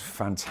 And just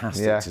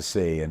fantastic to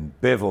see. And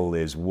Bivol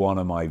is one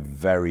of my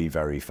very,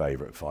 very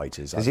favourite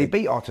fighters. Does he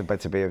beat Artur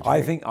Beterbiev?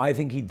 I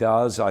think he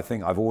does. I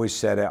think I've always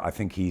said it. I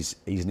think he's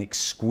an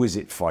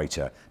exquisite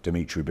fighter,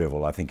 Dmitry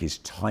Bivol. I think his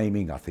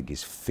timing, I think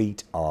his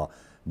feet are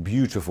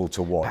beautiful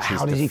to watch.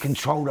 How does he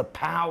control the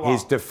power?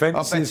 His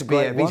defence is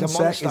great. One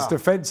sec. His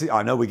defence.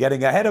 I know we're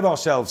getting ahead of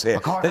ourselves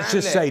here. Let's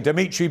just say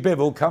Dmitry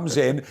Bivol comes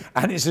in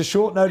and it's a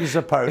short notice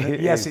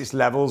opponent. Yes, it's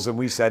levels, and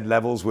we said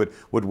levels would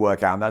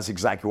work out, and that's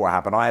exactly what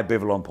happened. I had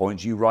Bivol on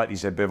points. You rightly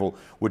said Bivol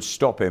would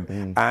stop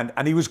him,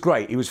 and he was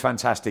great. He was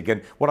fantastic.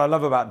 And what I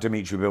love about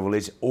Dmitry Bivol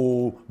is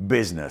all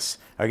business.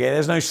 Okay,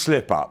 there's no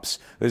slip-ups.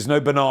 There's no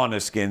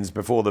banana skins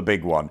before the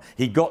big one.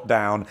 He got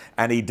down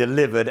and he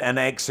delivered and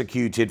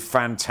executed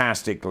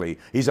fantastically.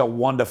 He's a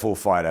wonderful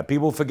fighter.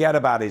 People forget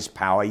about his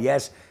power.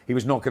 Yes, he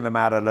was knocking them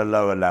out at a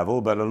lower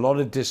level, but a lot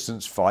of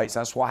distance fights,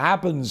 that's what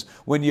happens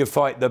when you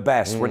fight the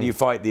best, when you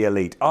fight the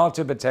elite.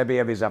 Artur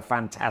Beterbiev is a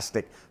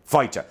fantastic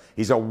fighter.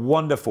 He's a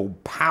wonderful,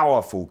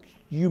 powerful,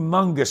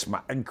 humongous,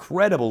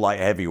 incredible light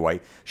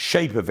heavyweight,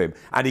 shape of him,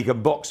 and he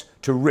can box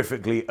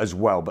terrifically as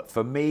well. But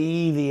for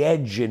me, the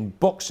edge in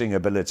boxing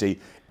ability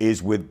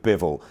is with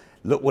Bivol.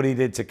 Look what he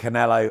did to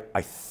Canelo.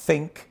 I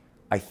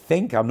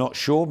think, I'm not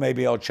sure,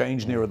 maybe I'll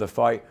change nearer the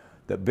fight,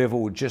 that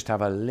Bivol would just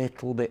have a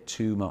little bit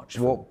too much.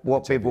 What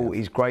Bivol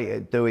is great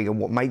at doing, and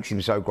what makes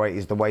him so great,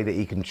 is the way that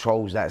he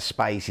controls that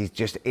space. He's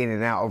just in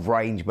and out of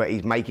range, but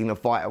he's making the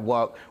fighter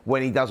work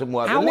when he doesn't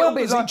work. How well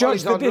does he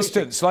judge the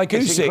distance, like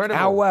Usyk?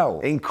 How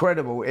well?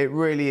 Incredible, it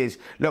really is.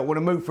 Look, want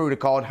to move through the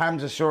card.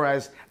 Hamzah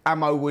Sheeraz,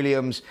 Ammo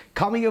Williams.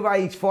 Coming of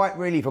age fight,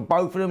 really, for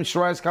both of them.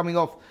 Sheeraz coming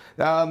off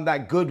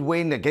that good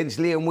win against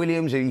Liam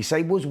Williams. And you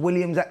say, was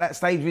Williams at that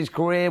stage of his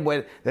career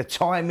where the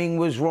timing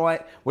was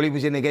right? Well, he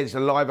was in against a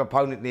live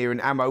opponent there in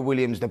Ammo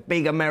Williams, the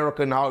big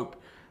American hope.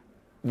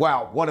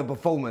 Wow, what a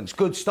performance.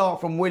 Good start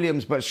from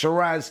Williams, but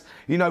Sheeraz,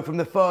 you know, from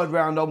the third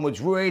round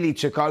onwards, really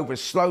took over,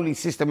 slowly,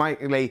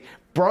 systematically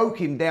broke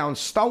him down,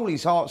 stole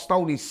his heart,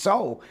 stole his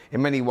soul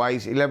in many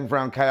ways. 11th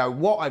round KO.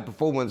 What a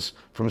performance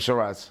from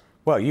Sheeraz.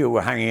 Well, you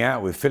were hanging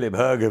out with Philip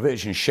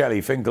Hrgovic and Shelley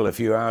Finkel a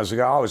few hours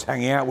ago. I was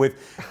hanging out with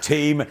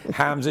Team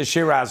Hamzah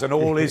Sheeraz and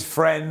all his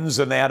friends,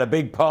 and they had a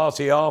big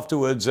party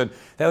afterwards, and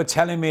they were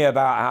telling me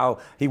about how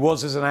he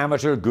was as an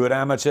amateur, a good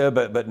amateur,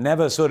 but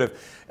never sort of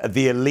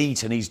the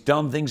elite, and he's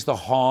done things the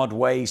hard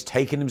way. He's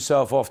taken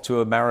himself off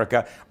to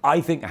America.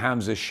 I think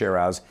Hamzah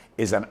Sheeraz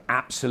is an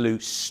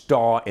absolute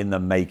star in the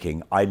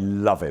making. I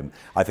love him.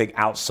 I think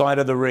outside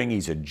of the ring,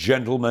 he's a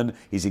gentleman.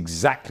 He's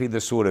exactly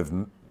the sort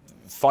of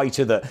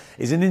fighter that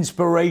is an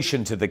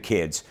inspiration to the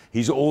kids.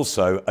 He's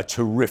also a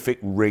terrific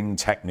ring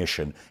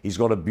technician. He's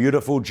got a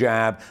beautiful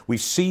jab. We've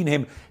seen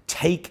him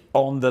take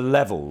on the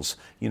levels.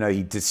 You know,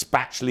 he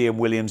dispatched Liam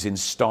Williams in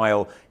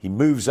style. He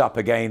moves up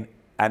again.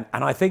 And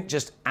I think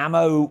just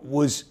Ammo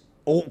was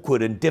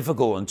awkward and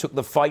difficult and took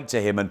the fight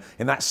to him. And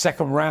in that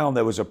second round,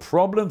 there was a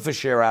problem for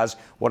Sheeraz.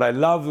 What I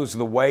loved was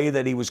the way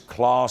that he was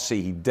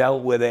classy. He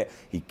dealt with it.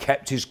 He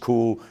kept his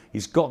cool.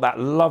 He's got that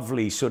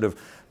lovely sort of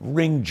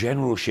ring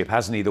generalship,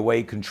 hasn't he? The way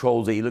he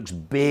controls it. He looks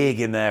big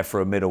in there for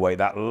a middleweight.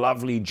 That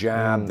lovely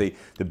jab,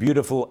 the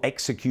beautiful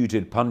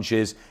executed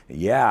punches.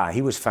 Yeah,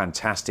 he was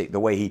fantastic. The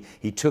way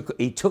he took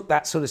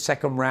that sort of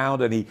second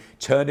round and he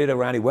turned it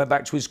around. He went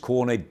back to his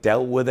corner,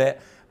 dealt with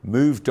it,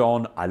 moved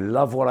on. I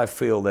love what I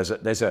feel. There's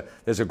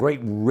a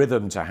great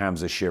rhythm to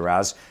Hamzah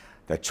Sheeraz.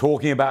 They're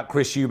talking about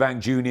Chris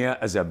Eubank Jr.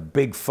 as a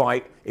big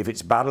fight. If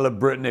it's Battle of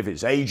Britain, if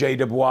it's AJ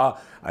Dubois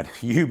and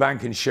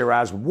Eubank and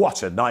Sheeraz,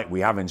 what a night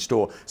we have in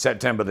store,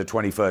 September the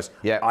 21st.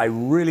 Yeah. I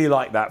really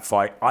like that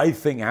fight. I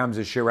think Hamzah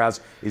Sheeraz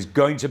is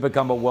going to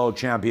become a world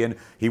champion.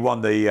 He won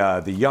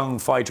the Young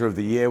Fighter of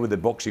the Year with the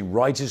Boxing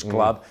Writers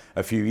Club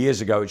a few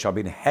years ago, which I've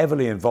been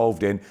heavily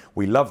involved in.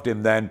 We loved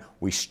him then.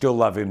 We still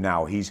love him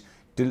now.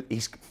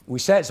 We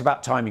say it's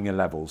about timing and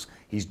levels.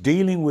 He's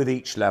dealing with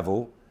each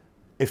level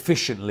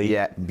efficiently,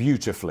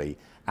 beautifully,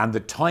 and the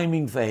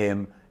timing for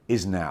him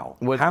is now.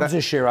 Well, Hamzah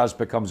Sheeraz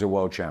becomes a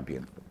world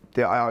champion.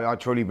 Yeah, I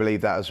truly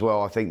believe that as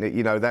well. I think that,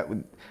 you know, that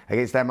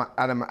against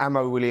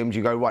Ammo Williams,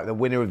 you go, right, the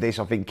winner of this,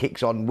 I think,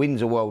 kicks on,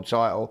 wins a world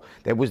title.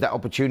 There was that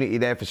opportunity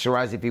there for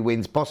Sheeraz if he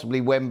wins, possibly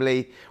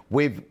Wembley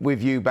with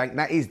Eubank.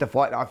 That is the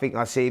fight that I think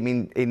I see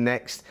him in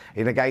next.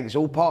 And again, it's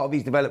all part of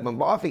his development,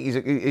 but I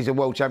think he's a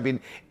world champion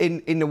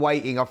in the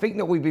waiting. I think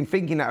that we've been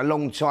thinking that a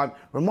long time.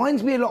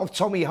 Reminds me a lot of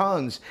Tommy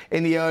Hearns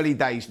in the early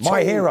days.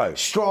 My hero.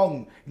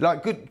 Strong,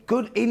 like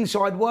good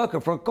inside worker.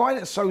 For a guy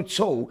that's so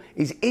tall,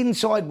 his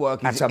inside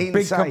work is insane.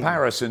 That's a big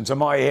comparison to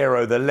my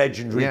hero, the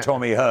legendary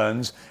Tommy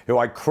Hearns, who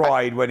I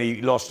cried when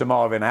he lost to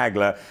Marvin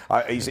Hagler.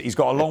 He's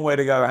got a long way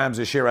to go,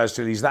 Hamzah Sheeraz,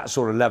 till he's that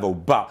sort of level.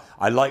 But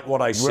I like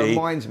what I see.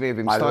 Reminds me of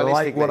him. I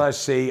like what I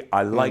see.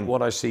 I like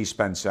what I see,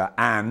 Spencer.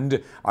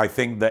 And I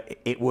think that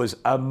it was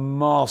a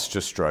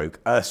masterstroke,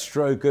 a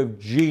stroke of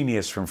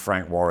genius from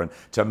Frank Warren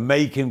to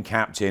make him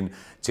captain,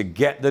 to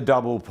get the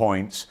double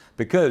points.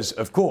 Because,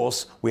 of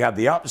course, we had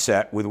the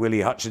upset with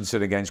Willy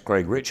Hutchinson against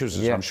Craig Richards,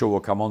 as I'm sure we'll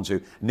come on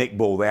to, Nick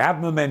Ball. They have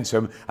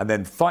momentum, and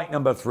then fight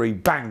number 3,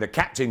 bang, the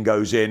captain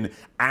goes in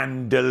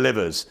and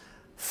delivers.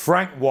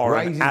 Frank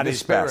Warren at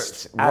his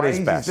best.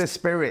 Raises the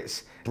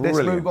spirits. Brilliant.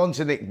 Let's move on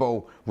to Nick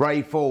Ball.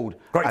 Ray Ford.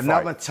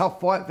 Another tough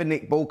fight for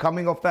Nick Ball,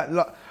 coming off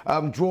that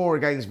draw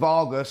against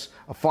Vargas,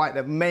 a fight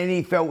that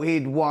many felt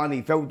he'd won.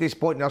 He felt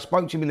disappointed. I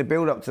spoke to him in the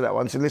build-up to that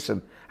one. So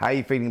listen, how are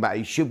you feeling about it?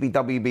 He should be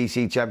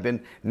WBC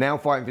champion, now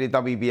fighting for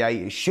the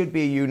WBA. It should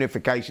be a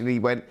unification. He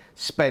went,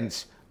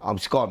 Spence, I'm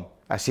gone.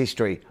 That's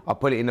history. I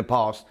put it in the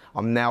past.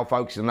 I'm now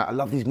focusing on that. I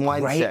love his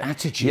mindset. Great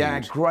attitude. Yeah,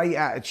 great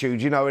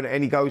attitude. You know,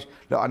 and he goes,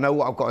 look, I know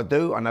what I've got to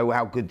do. I know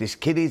how good this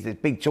kid is. There's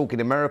big talk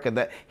in America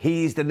that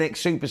he is the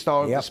next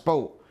superstar of the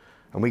sport.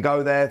 And we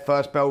go there,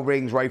 first bell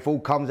rings, Ray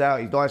Ford comes out,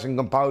 he's nice and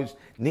composed.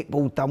 Nick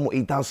Ball done what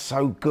he does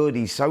so good.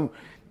 He's so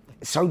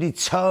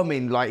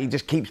determined, like he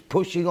just keeps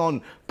pushing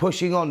on,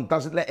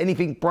 doesn't let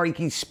anything break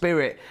his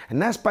spirit.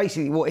 And that's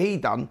basically what he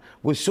done,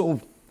 was sort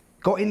of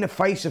got in the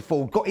face of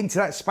Ford, got into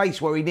that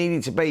space where he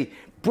needed to be.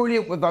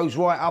 Brilliant with those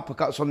right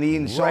uppercuts on the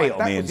inside. Right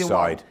on the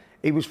inside.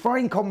 He was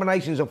throwing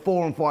combinations of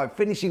 4 and 5,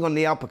 finishing on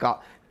the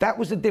uppercut. That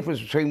was the difference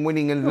between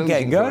winning and losing.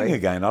 Getting going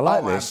again. I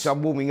like this.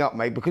 I'm warming up,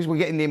 mate, because we're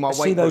getting near my weight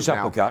group. See those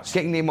uppercuts.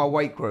 Getting near my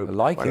weight group. I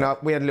like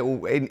it. We had a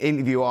little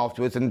interview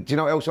afterwards, and do you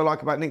know what else I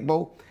like about Nick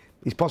Ball?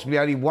 He's possibly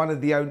only one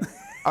of the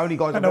only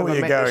guys I've ever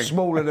met that's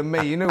smaller than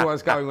me. You knew where I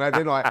was going with that,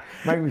 didn't I?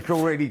 Made me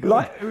feel really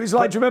good. It was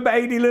like, do you remember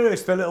A.D.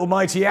 Lewis, the little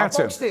mighty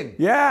atom? I boxed him.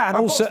 Yeah,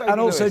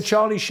 and also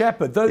Charlie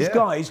Shepard. Those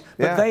guys,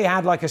 but they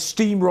had like a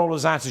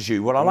steamroller's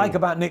attitude. What I like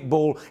about Nick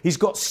Ball, he's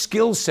got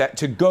skill set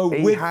to go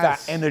with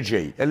that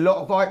energy. A lot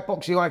of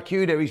boxing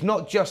IQ there. He's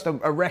not just a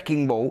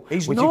wrecking ball,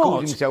 which he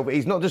calls himself.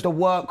 He's not just a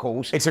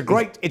workhorse. It's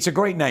a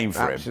great name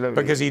for him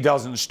because he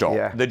doesn't stop.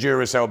 The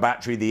Duracell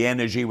battery, the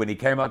energy. When he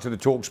came out to the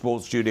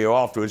talkSPORT studio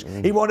afterwards,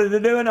 he wanted to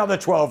do another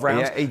 12 12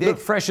 rounds. Yeah, he did. Looked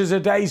fresh as a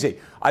daisy.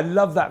 I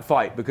love that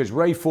fight because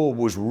Ray Ford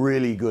was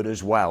really good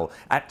as well.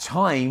 At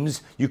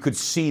times, you could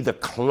see the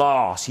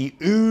class. He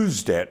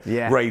oozed it,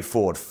 Ray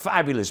Ford.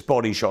 Fabulous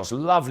body shots.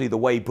 Lovely the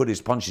way he put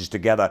his punches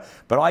together.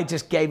 But I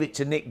just gave it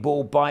to Nick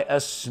Ball by a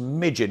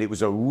smidgen. It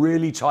was a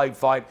really tight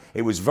fight.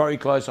 It was very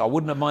close. I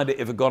wouldn't have minded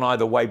if it had gone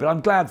either way. But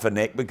I'm glad for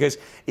Nick because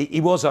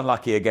he was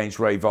unlucky against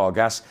Ray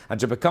Vargas. And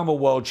to become a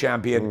world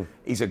champion,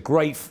 he's a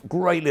great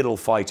little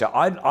fighter.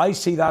 I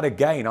see that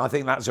again. I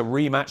think that's a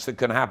rematch that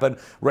can happen.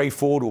 Ray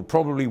Ford will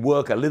probably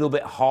work a little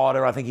bit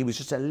harder. I think he was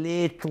just a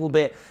little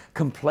bit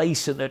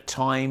complacent at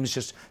times,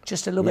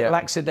 just a little bit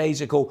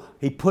lackadaisical.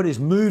 He put his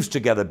moves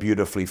together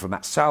beautifully from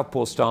that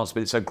southpaw stance,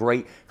 but it's a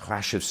great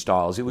clash of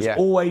styles. It was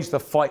always the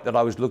fight that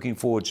I was looking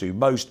forward to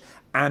most,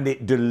 and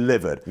it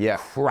delivered.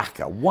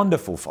 Cracker.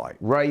 Wonderful fight.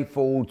 Ray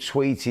Ford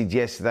tweeted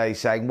yesterday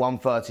saying,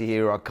 1:30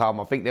 here I come.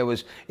 I think it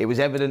was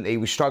evident he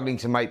was struggling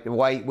to make the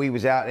weight. We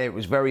was out there. It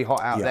was very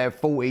hot out there,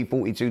 40,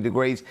 42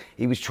 degrees.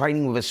 He was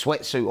training with a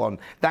sweatsuit on.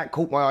 That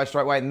caught my eye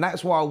straight away, and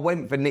that's why I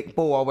went for Nick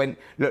Ball. I went,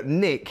 look,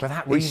 Nick. But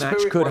that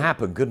rematch could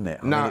happen, couldn't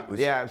it? No,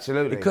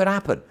 absolutely. It could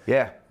happen.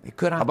 Yeah. It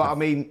could happen. But I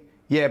mean,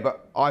 yeah,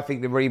 but I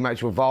think the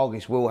rematch with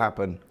Vargas will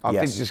happen. I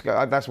think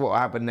that's what will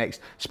happen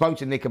next. Spoke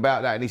to Nick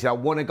about that, and he said, I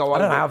want to go over. I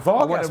don't know how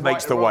Vargas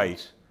makes the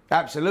weight.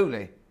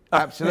 Absolutely.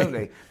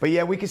 Absolutely. But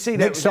yeah, we can see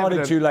that. Nick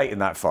started too late in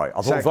that fight.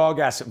 I thought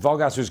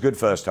Vargas was good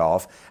first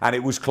half, and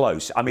it was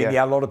close. I mean,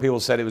 a lot of people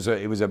said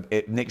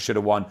Nick should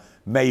have won,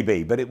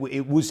 maybe, but it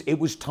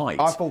was tight.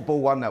 I thought Ball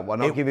won that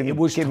one. I'll give him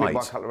by a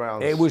couple of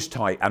rounds. It was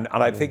tight, and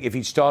I think if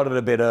he started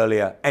a bit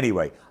earlier,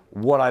 anyway.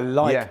 What I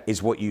like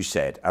is what you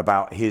said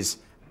about his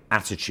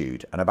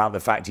attitude and about the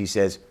fact he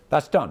says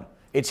that's done.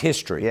 It's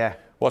history. Yeah.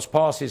 What's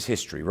past is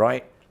history,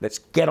 right? Let's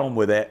get on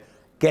with it.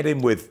 Get in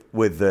with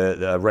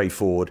Ray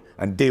Ford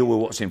and deal with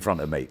what's in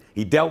front of me.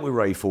 He dealt with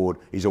Ray Ford.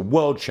 He's a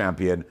world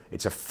champion.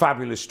 It's a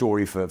fabulous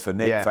story for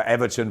Nick, for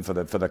Everton, for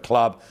the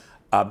club.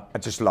 I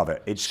just love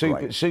it. It's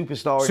great.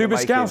 Superstar. Super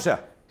Scouser.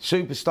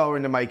 Superstar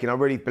in the making. I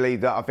really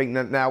believe that. I think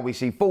that now we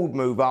see Ford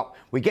move up.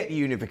 We get the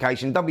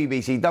unification.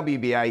 WBC,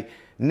 WBA.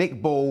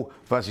 Nick Ball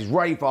versus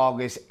Ray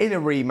Vargas in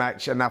a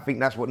rematch, and I think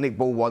that's what Nick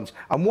Ball wants.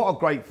 And what a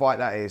great fight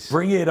that is.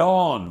 Bring it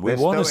on. We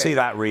want to see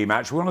that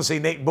rematch. We want to see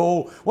Nick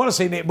Ball. We want to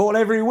see Nick Ball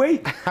every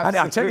week. And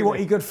I tell you what,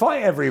 he could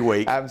fight every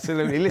week.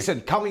 Absolutely. Listen,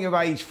 coming of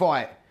age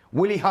fight.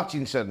 Willy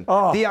Hutchinson,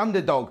 the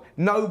underdog.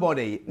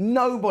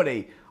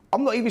 Nobody.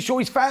 I'm not even sure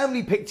his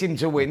family picked him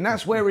to win.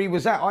 That's where he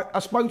was at. I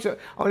spoke to,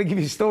 I'm going to give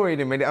you a story in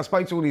a minute. I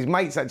spoke to all his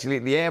mates actually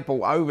at the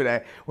airport over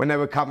there when they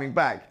were coming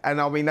back. And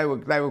I mean, they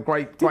were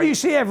great. Did you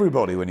see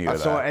everybody when you were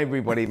there? I saw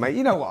everybody, mate.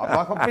 You know what?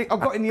 I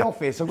got in the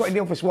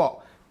office.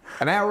 What?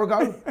 An hour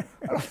ago?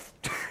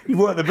 You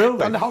weren't the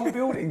building. And the whole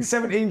building,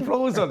 17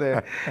 floors on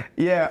there.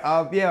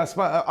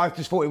 I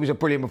just thought it was a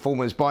brilliant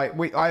performance.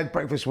 I had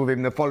breakfast with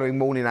him the following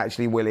morning,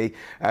 actually, Willy,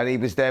 and he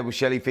was there with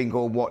Shelley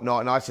Finkel and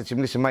whatnot. And I said to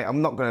him, listen, mate,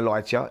 I'm not going to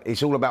lie to you.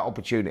 It's all about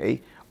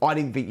opportunity. I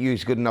didn't think you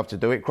was good enough to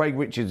do it. Craig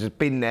Richards has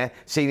been there,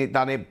 seen it,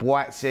 done it.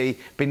 Boatsy,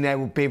 been there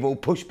with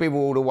Bivol, pushed Bivol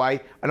all the way.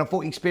 And I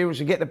thought experience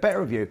would get the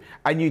better of you.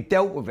 And you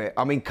dealt with it.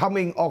 I mean,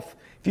 coming off,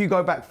 if you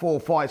go back 4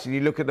 fights and you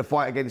look at the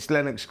fight against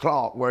Lennox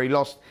Clark, where he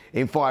lost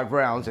in 5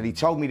 rounds, and he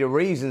told me the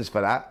reasons for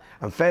that,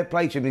 and fair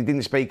play to him, he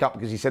didn't speak up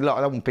because he said, look,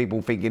 I don't want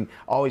people thinking,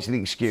 oh, it's an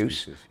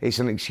excuse. It's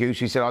an excuse.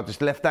 He said, I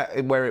just left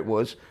that where it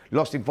was.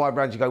 Lost in 5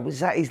 rounds. You go,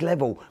 was that his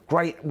level?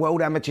 Great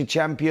world amateur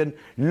champion.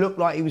 Looked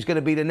like he was going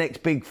to be the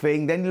next big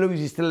thing. Then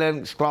loses to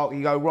Lennox Clark.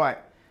 You go, right,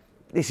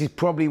 this is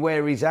probably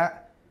where he's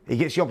at. He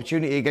gets the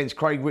opportunity against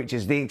Craig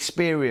Richards, the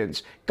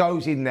experience,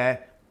 goes in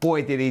there.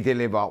 Boy, did he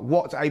deliver.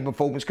 What a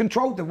performance.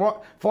 Controlled the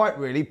fight,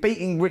 really.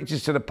 Beating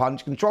Richards to the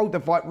punch. Controlled the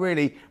fight,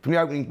 really, from the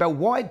opening bell.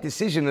 Wide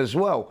decision as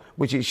well,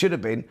 which it should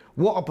have been.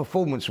 What a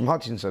performance from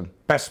Hutchinson.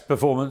 Best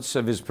performance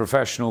of his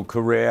professional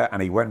career,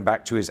 and he went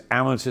back to his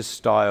amateur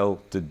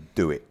style to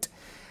do it.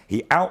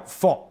 He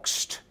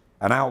outfoxed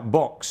and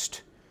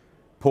outboxed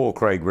poor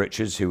Craig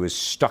Richards, who was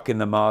stuck in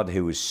the mud,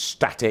 who was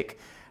static,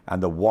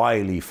 and the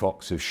wily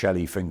fox of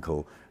Shelley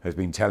Finkel has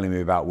been telling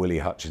me about Willy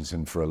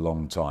Hutchinson for a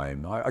long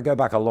time. I go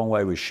back a long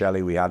way with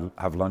Shelley. We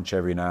have lunch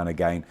every now and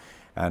again.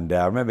 And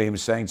I remember him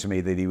saying to me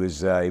that he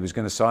was going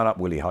to sign up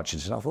Willy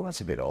Hutchinson. I thought,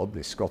 that's a bit odd,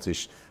 this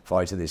Scottish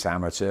fighter, this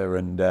amateur.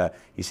 And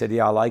he said,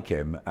 yeah, I like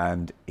him.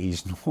 And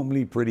he's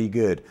normally pretty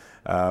good.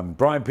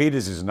 Brian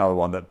Peters is another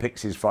one that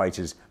picks his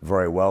fighters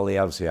very well. He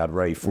obviously had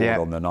Ray Ford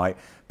on the night.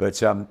 But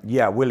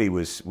yeah, Willy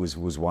was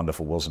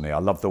wonderful, wasn't he? I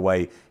love the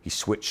way he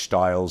switched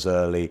styles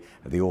early,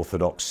 the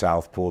orthodox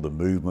southpaw, the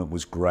movement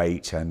was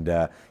great. And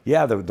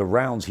yeah, the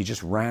rounds, he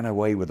just ran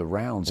away with the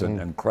rounds.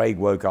 And Craig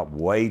woke up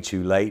way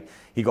too late.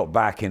 He got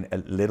back in a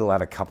little,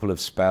 had a couple of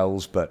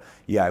spells. But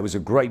yeah, it was a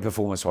great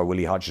performance by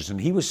Willy Hutchinson.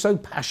 He was so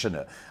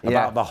passionate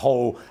about the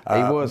whole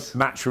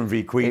Matchroom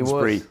v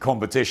Queensberry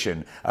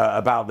competition,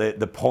 about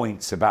the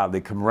points, about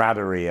the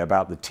camaraderie,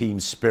 about the team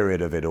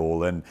spirit of it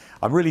all. And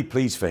I'm really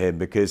pleased for him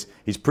because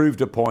he's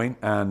proved a point,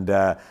 and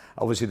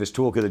obviously there's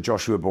talk of the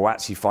Joshua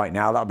Buatsi fight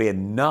now. That'll be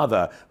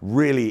another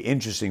really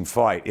interesting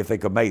fight if they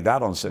could make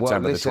that on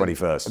September the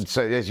 21st.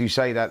 So as you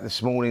say that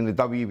this morning, the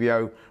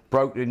WBO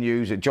broke the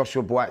news that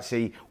Joshua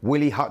Buatsi,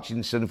 Willy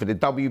Hutchinson for the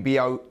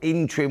WBO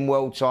interim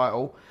world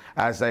title,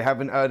 as they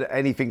haven't heard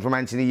anything from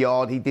Anthony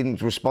Yarde. He didn't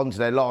respond to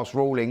their last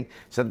ruling.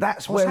 So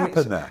that's what's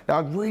happened there. I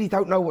really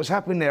don't know what's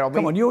happened there. I mean,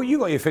 come on, you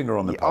got your finger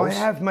on the pulse. I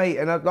have, mate,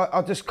 and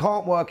I just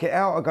can't work it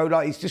out. I go,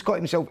 like, he's just got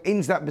himself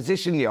into that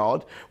position,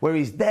 Yarde, where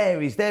he's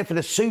there for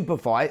the super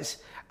fights,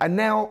 and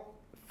now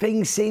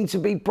things seem to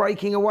be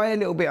breaking away a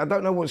little bit. I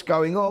don't know what's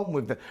going on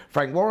with the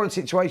Frank Warren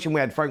situation.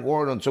 We had Frank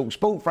Warren on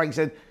talkSPORT. Frank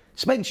said,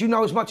 Spence, you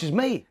know as much as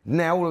me.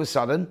 Now, all of a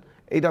sudden,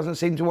 he doesn't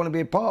seem to want to be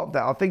a part of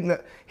that. I think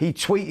that he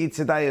tweeted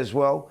today as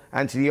well,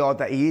 Anthony Yarde,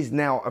 that he is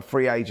now a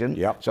free agent.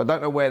 Yep. So I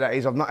don't know where that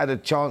is. I've not had a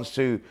chance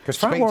to because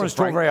Frank Warren's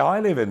talked very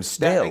highly of him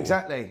still. Yeah,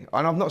 exactly.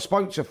 And I've not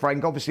spoken to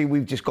Frank. Obviously,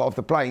 we've just got off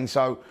the plane,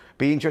 so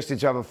be interested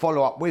to have a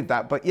follow-up with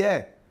that. But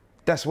yeah,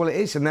 that's what it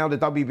is. And now the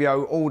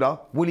WBO order,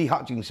 Willy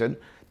Hutchinson.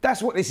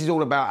 That's what this is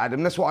all about,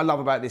 Adam. That's what I love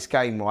about this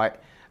game, right?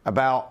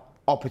 About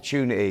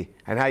opportunity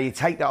and how you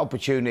take that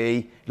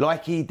opportunity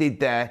like he did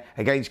there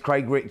against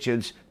Craig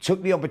Richards,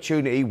 took the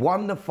opportunity,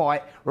 won the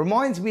fight.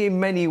 Reminds me in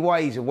many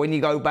ways of when you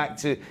go back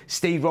to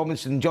Steve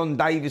Robinson, John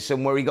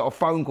Davison, where he got a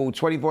phone call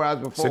 24 hours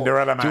before.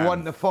 Cinderella man. Do you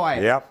want the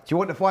fight? Yep. Do you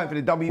want the fight for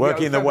the WBO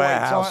working in the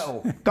warehouse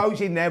title?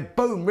 Goes in there,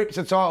 boom, rips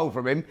a title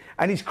from him,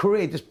 and his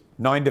career just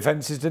 9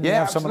 defences, didn't he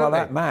have something like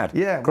that? Mad.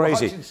 Yeah.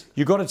 Crazy. Well,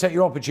 You've got to take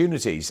your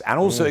opportunities. And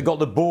also it got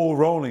the ball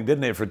rolling,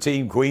 didn't it, for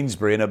Team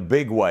Queensberry in a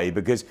big way,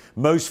 because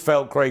most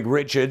felt Craig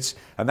Richards,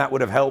 and that would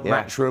have helped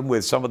Matchroom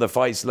with some of the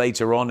fights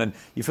later on. And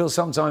you feel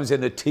sometimes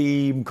in a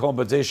team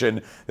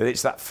competition that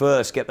it's that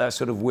first, get that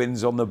sort of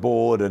wins on the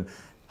board, and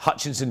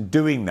Hutchinson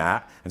doing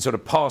that and sort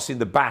of passing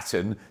the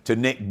baton to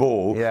Nick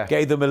Ball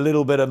gave them a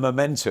little bit of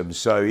momentum.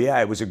 So, yeah,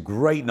 it was a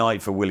great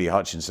night for Willy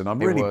Hutchinson. I'm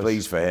really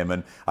pleased for him,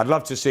 and I'd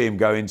love to see him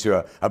go into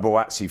a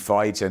Buatsi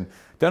fight. And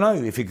don't know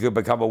if he could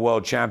become a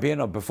world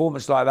champion. A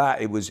performance like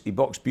that, he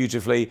boxed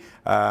beautifully.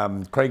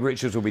 Craig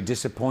Richards will be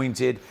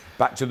disappointed.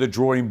 Back to the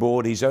drawing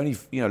board. He's only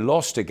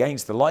lost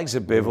against the likes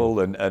of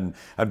Bivol and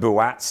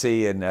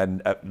Buatsi,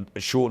 and at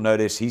short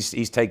notice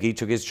he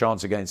took his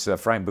chance against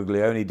Frank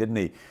Buglioni, didn't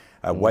he?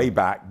 Way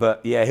back,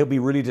 but yeah, he'll be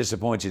really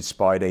disappointed,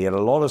 Spider. He had a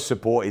lot of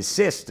support. His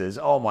sisters,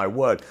 oh my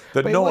word,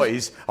 the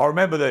noise. I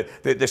remember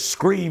the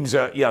screams.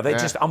 They're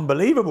just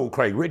unbelievable.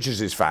 Craig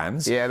Richards'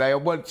 fans. Yeah, they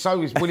are.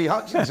 So is Willy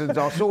Hutchinson's.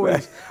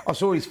 I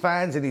saw his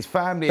fans and his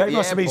family. They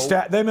must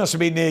have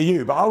been near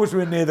you, but I was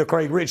near the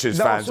Craig Richards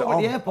fans. I saw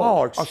at the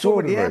airport. I saw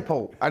at the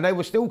airport, and they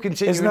were still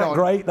continuing. Isn't that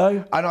great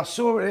though? And I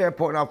saw it at the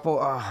airport, and I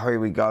thought, oh, here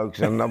we go.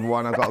 Because I'm number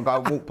one. I've got to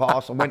go walk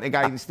past. I went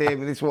against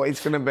him, and this is what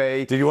it's going to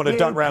be. Did you want to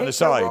duck round the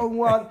side? Wrong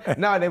one.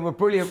 No, they were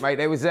brilliant, mate.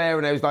 They was there,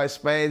 and they was like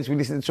Spence. We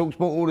listened to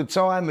talkSPORT all the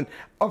time, and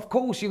of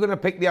course you're going to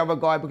pick the other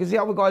guy because the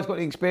other guy's got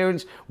the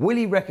experience.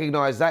 Willy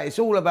recognised that. It's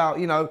all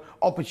about,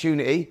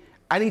 opportunity,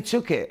 and he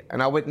took it.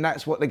 And I went, and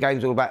that's what the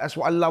game's all about. That's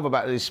what I love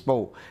about this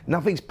sport.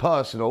 Nothing's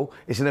personal.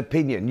 It's an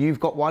opinion. You've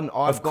got one.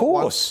 I've got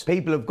one.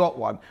 People have got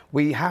one.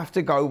 We have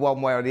to go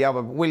one way or the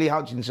other. Willy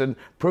Hutchinson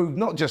proved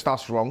not just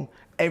us wrong,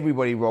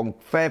 everybody wrong.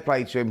 Fair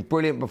play to him.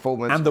 Brilliant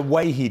performance. And the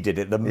way he did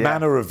it, the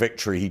manner of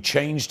victory, he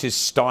changed his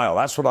style.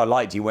 That's what I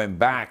liked. He went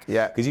back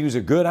because he was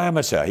a good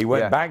amateur. He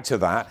went back to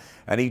that,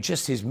 and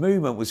his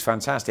movement was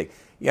fantastic.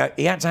 Yeah,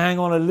 he had to hang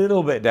on a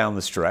little bit down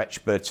the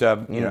stretch, but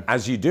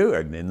as you do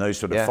in those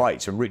sort of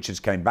fights, and Richards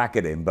came back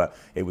at him, but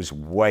it was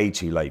way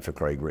too late for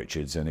Craig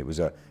Richards, and it was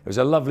a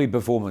lovely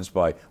performance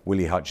by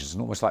Willy Hutchinson,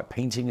 almost like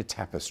painting a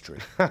tapestry.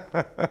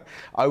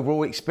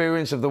 Overall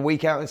experience of the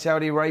week out in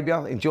Saudi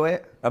Arabia, enjoy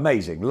it?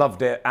 Amazing,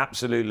 loved it,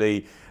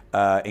 absolutely.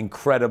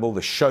 Incredible,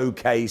 the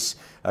showcase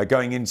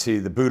going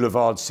into the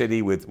Boulevard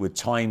City with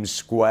Times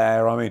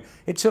Square. I mean,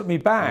 it took me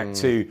back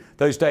to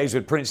those days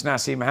with Prince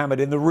Nasser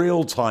Mohammed in the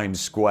real Times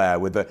Square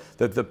with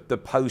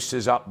the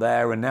posters up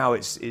there, and now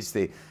it's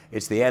the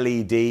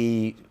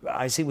LED.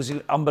 I see, it was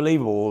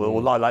unbelievable.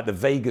 Or like the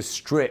Vegas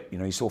Strip,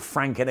 you saw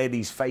Frank and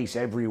Eddie's face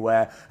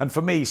everywhere. And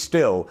for me,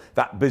 still,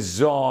 that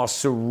bizarre,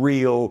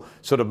 surreal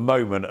sort of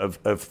moment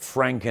of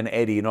Frank and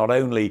Eddie not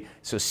only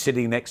sort of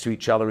sitting next to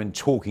each other and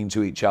talking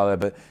to each other,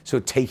 but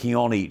sort of taking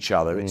on each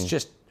other.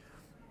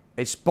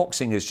 It's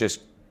boxing has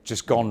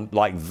just gone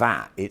like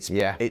that. It's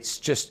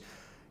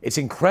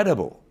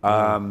incredible.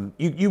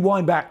 You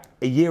wind back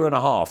a year and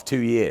a half, 2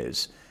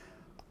 years.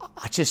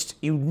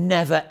 You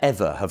never,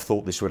 ever have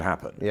thought this would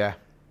happen. Yeah.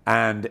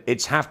 And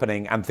it's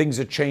happening, and things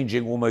are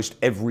changing almost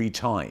every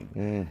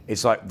time.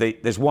 It's like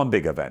there's one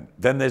big event,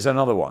 then there's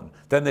another one,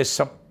 then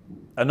there's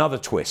another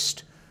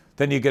twist,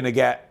 then you're going to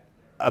get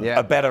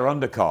a better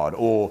undercard,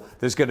 or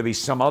there's going to be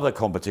some other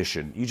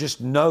competition. You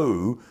just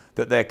know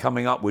that they're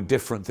coming up with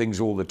different things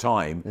all the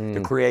time. The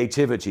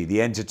creativity,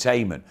 the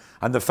entertainment,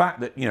 and the fact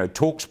that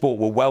talkSPORT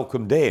were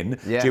welcomed in.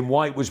 Jim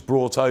White was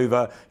brought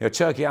over.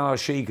 Turki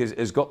Al-Sheikh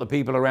has got the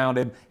people around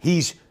him.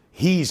 He's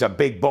he's a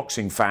big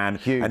boxing fan.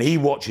 Huge. And he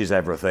watches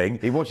everything.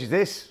 He watches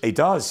this. He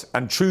does.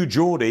 And True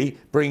Geordie,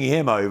 bringing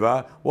him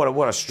over,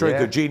 what a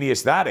stroke of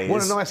genius that is.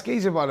 What a nice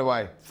geezer, by the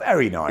way.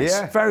 Very nice.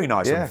 Yeah. Very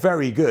nice and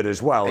very good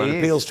as well. And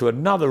appeals to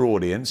another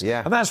audience.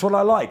 Yeah. And that's what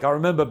I like. I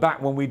remember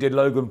back when we did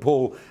Logan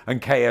Paul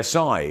and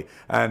KSI.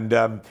 And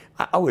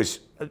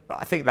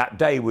I think that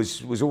day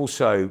was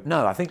also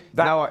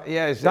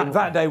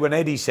that day when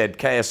Eddie said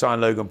KSI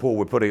and Logan Paul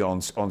were putting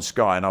it on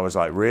Sky, and I was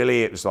like,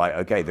 really? It was like,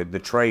 okay, the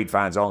trade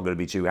fans aren't going to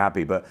be too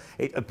happy, but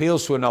it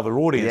appeals to another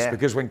audience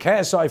because when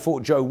KSI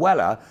fought Joe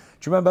Weller,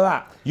 do you remember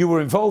that? You were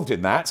involved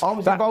in that. I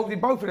was involved in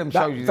both of them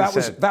shows.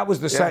 That was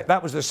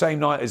the same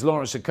night as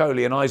Lawrence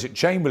Okoli and Isaac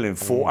Chamberlain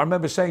fought. I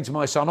remember saying to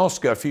my son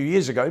Oscar a few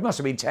years ago, he must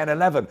have been 10,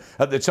 11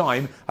 at the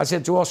time. I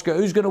said to Oscar,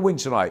 who's going to win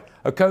tonight,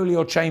 Okoli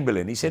or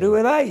Chamberlain? He said, who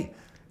are they?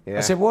 Yeah.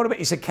 I said, what about?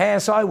 He said,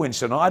 KSI wins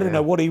tonight. I didn't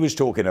know what he was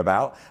talking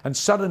about. And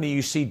suddenly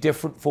you see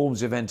different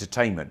forms of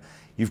entertainment.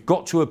 You've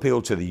got to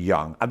appeal to the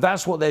young. And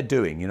that's what they're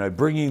doing, you know,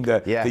 bringing the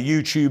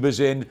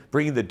YouTubers in,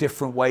 bringing the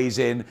different ways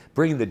in,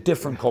 bringing the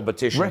different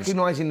competitions.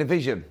 Recognising the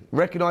vision,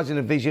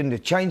 the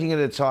changing of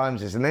the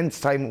times. There's an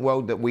entertainment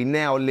world that we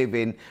now live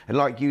in. And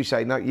like you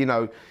say, you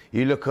know,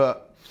 you look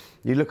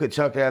at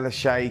Turkey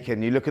Al-Sheikh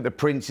and you look at the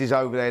princes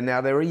over there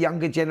now, they're a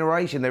younger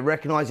generation. They're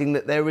recognising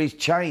that there is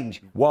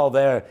change. While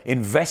they're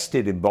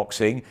invested in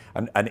boxing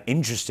and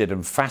interested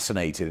and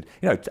fascinated,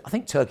 you know, I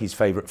think Turkey's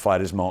favourite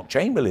fighter is Mark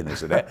Chamberlain,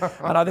 isn't it?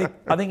 And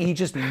I think he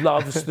just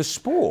loves the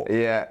sport.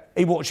 Yeah.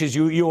 He watches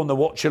you on the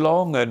watch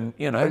along, and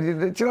you know,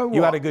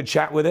 you had a good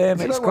chat with him.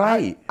 It's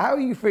great. How are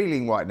you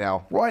feeling right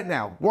now? Right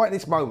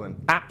this moment?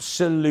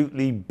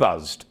 Absolutely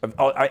buzzed.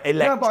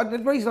 No, but the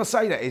reason I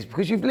say that is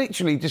because you've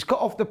literally just got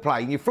off the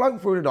plane, you've flown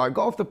through the night,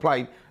 got off the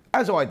plane,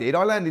 as I did.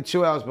 I landed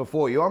 2 hours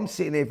before you. I'm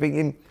sitting here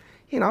thinking,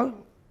 you know,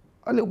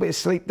 a little bit of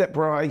sleep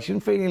deprivation,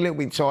 feeling a little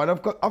bit tired.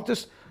 I've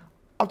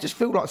just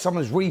feel like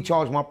someone's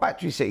recharged my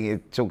battery sitting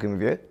here talking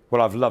with you.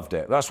 Well, I've loved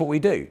it. That's what we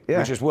do. Yeah.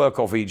 We just work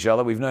off each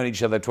other. We've known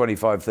each other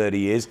 25, 30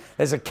 years.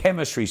 There's a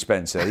chemistry,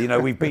 Spencer. You know,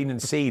 we've been and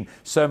seen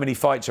so many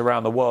fights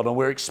around the world, and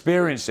we're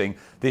experiencing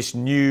this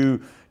new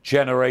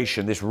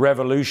generation, this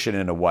revolution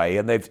in a way,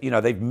 and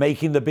they've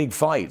making the big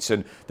fights,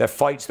 and they're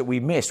fights that we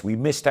missed. We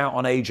missed out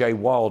on AJ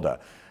Wilder.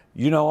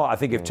 You know what? I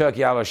think if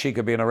Turkey Al-Sheikh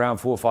had been around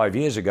 4 or 5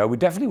 years ago, we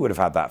definitely would have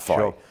had that fight.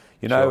 Sure.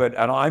 You know, and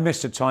I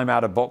missed a time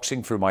out of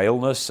boxing through my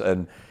illness,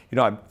 and you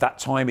know, that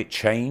time it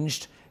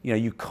changed. You know,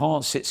 you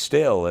can't sit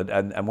still.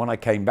 And when I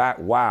came back,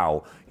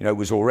 wow, you know, it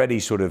was already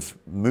sort of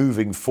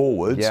moving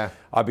forwards. Yeah.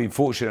 I've been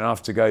fortunate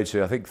enough to go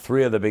to, I think,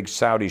 3 of the big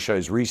Saudi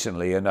shows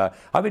recently, and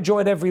I've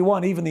enjoyed every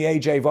one, even the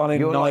AJ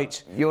Violin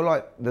night. You're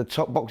like the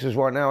top boxers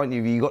right now, aren't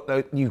you?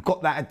 You've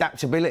got that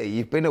adaptability.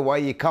 You've been away,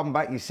 you come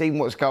back, you've seen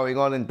what's going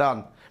on and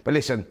done. But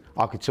listen,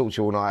 I could talk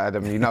to you all night,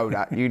 Adam. You know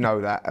that. You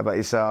know that. But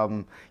it's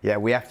yeah,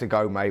 we have to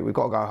go, mate. We've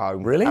got to go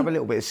home. Really? Have a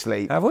little bit of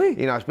sleep. Have we?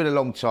 You know, it's been a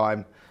long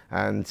time,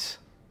 and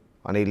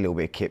I need a little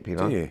bit of kip. You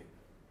know. Do you?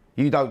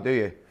 You don't, do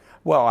you?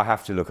 Well, I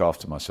have to look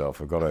after myself.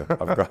 I've got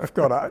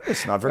to.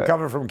 Listen, I've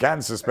recovered from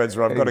cancer,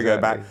 Spencer. I've got to go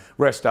back,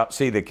 rest up,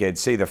 see the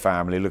kids, see the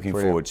family. Looking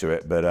forward to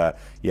it. But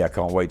yeah,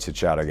 can't wait to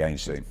chat again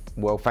soon.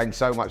 Well, thanks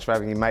so much for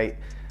having me, mate.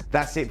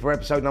 That's it for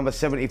episode number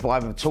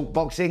 75 of Talk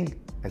Boxing.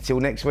 Until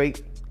next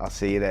week, I'll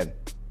see you then.